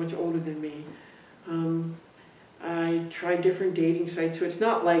or so much older than me. I tried different dating sites, so it's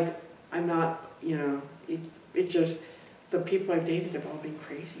not like I'm not, you know, it just, the people I've dated have all been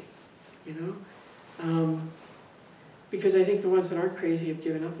crazy. You know, because I think the ones that aren't crazy have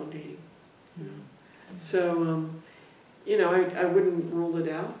given up on dating. You know? So, you know, I wouldn't rule it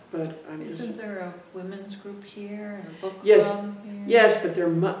out, but I'm just... Isn't there a women's group here and a book Yes, club here? yes, but they're,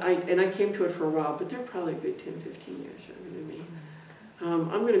 and I came to it for a while, but they're probably a good 10, 15 years younger than me.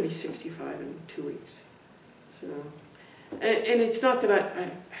 I'm going to be 65 in 2 weeks. So, and it's not that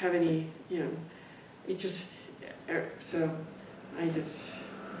I have any, you know, it just, so I just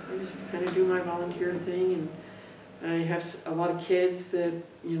kind of do my volunteer thing, and I have a lot of kids that,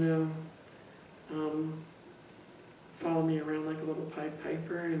 you know, follow me around like a little Pied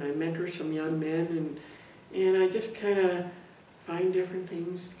Piper, and I mentor some young men, and I just kind of find different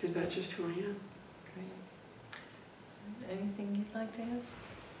things, because that's just who I am. Great. Anything you'd like to ask?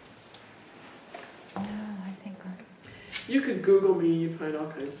 No, I think You could Google me, you'd find all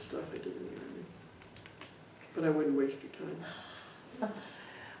kinds of stuff I did in the Army. But I wouldn't waste your time.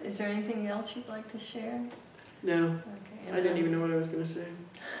 Is there anything else you'd like to share? No, Okay. I didn't even know what I was going to say.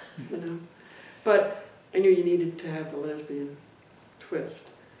 You know, but I knew you needed to have the lesbian twist.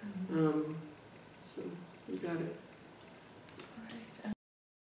 So you got it.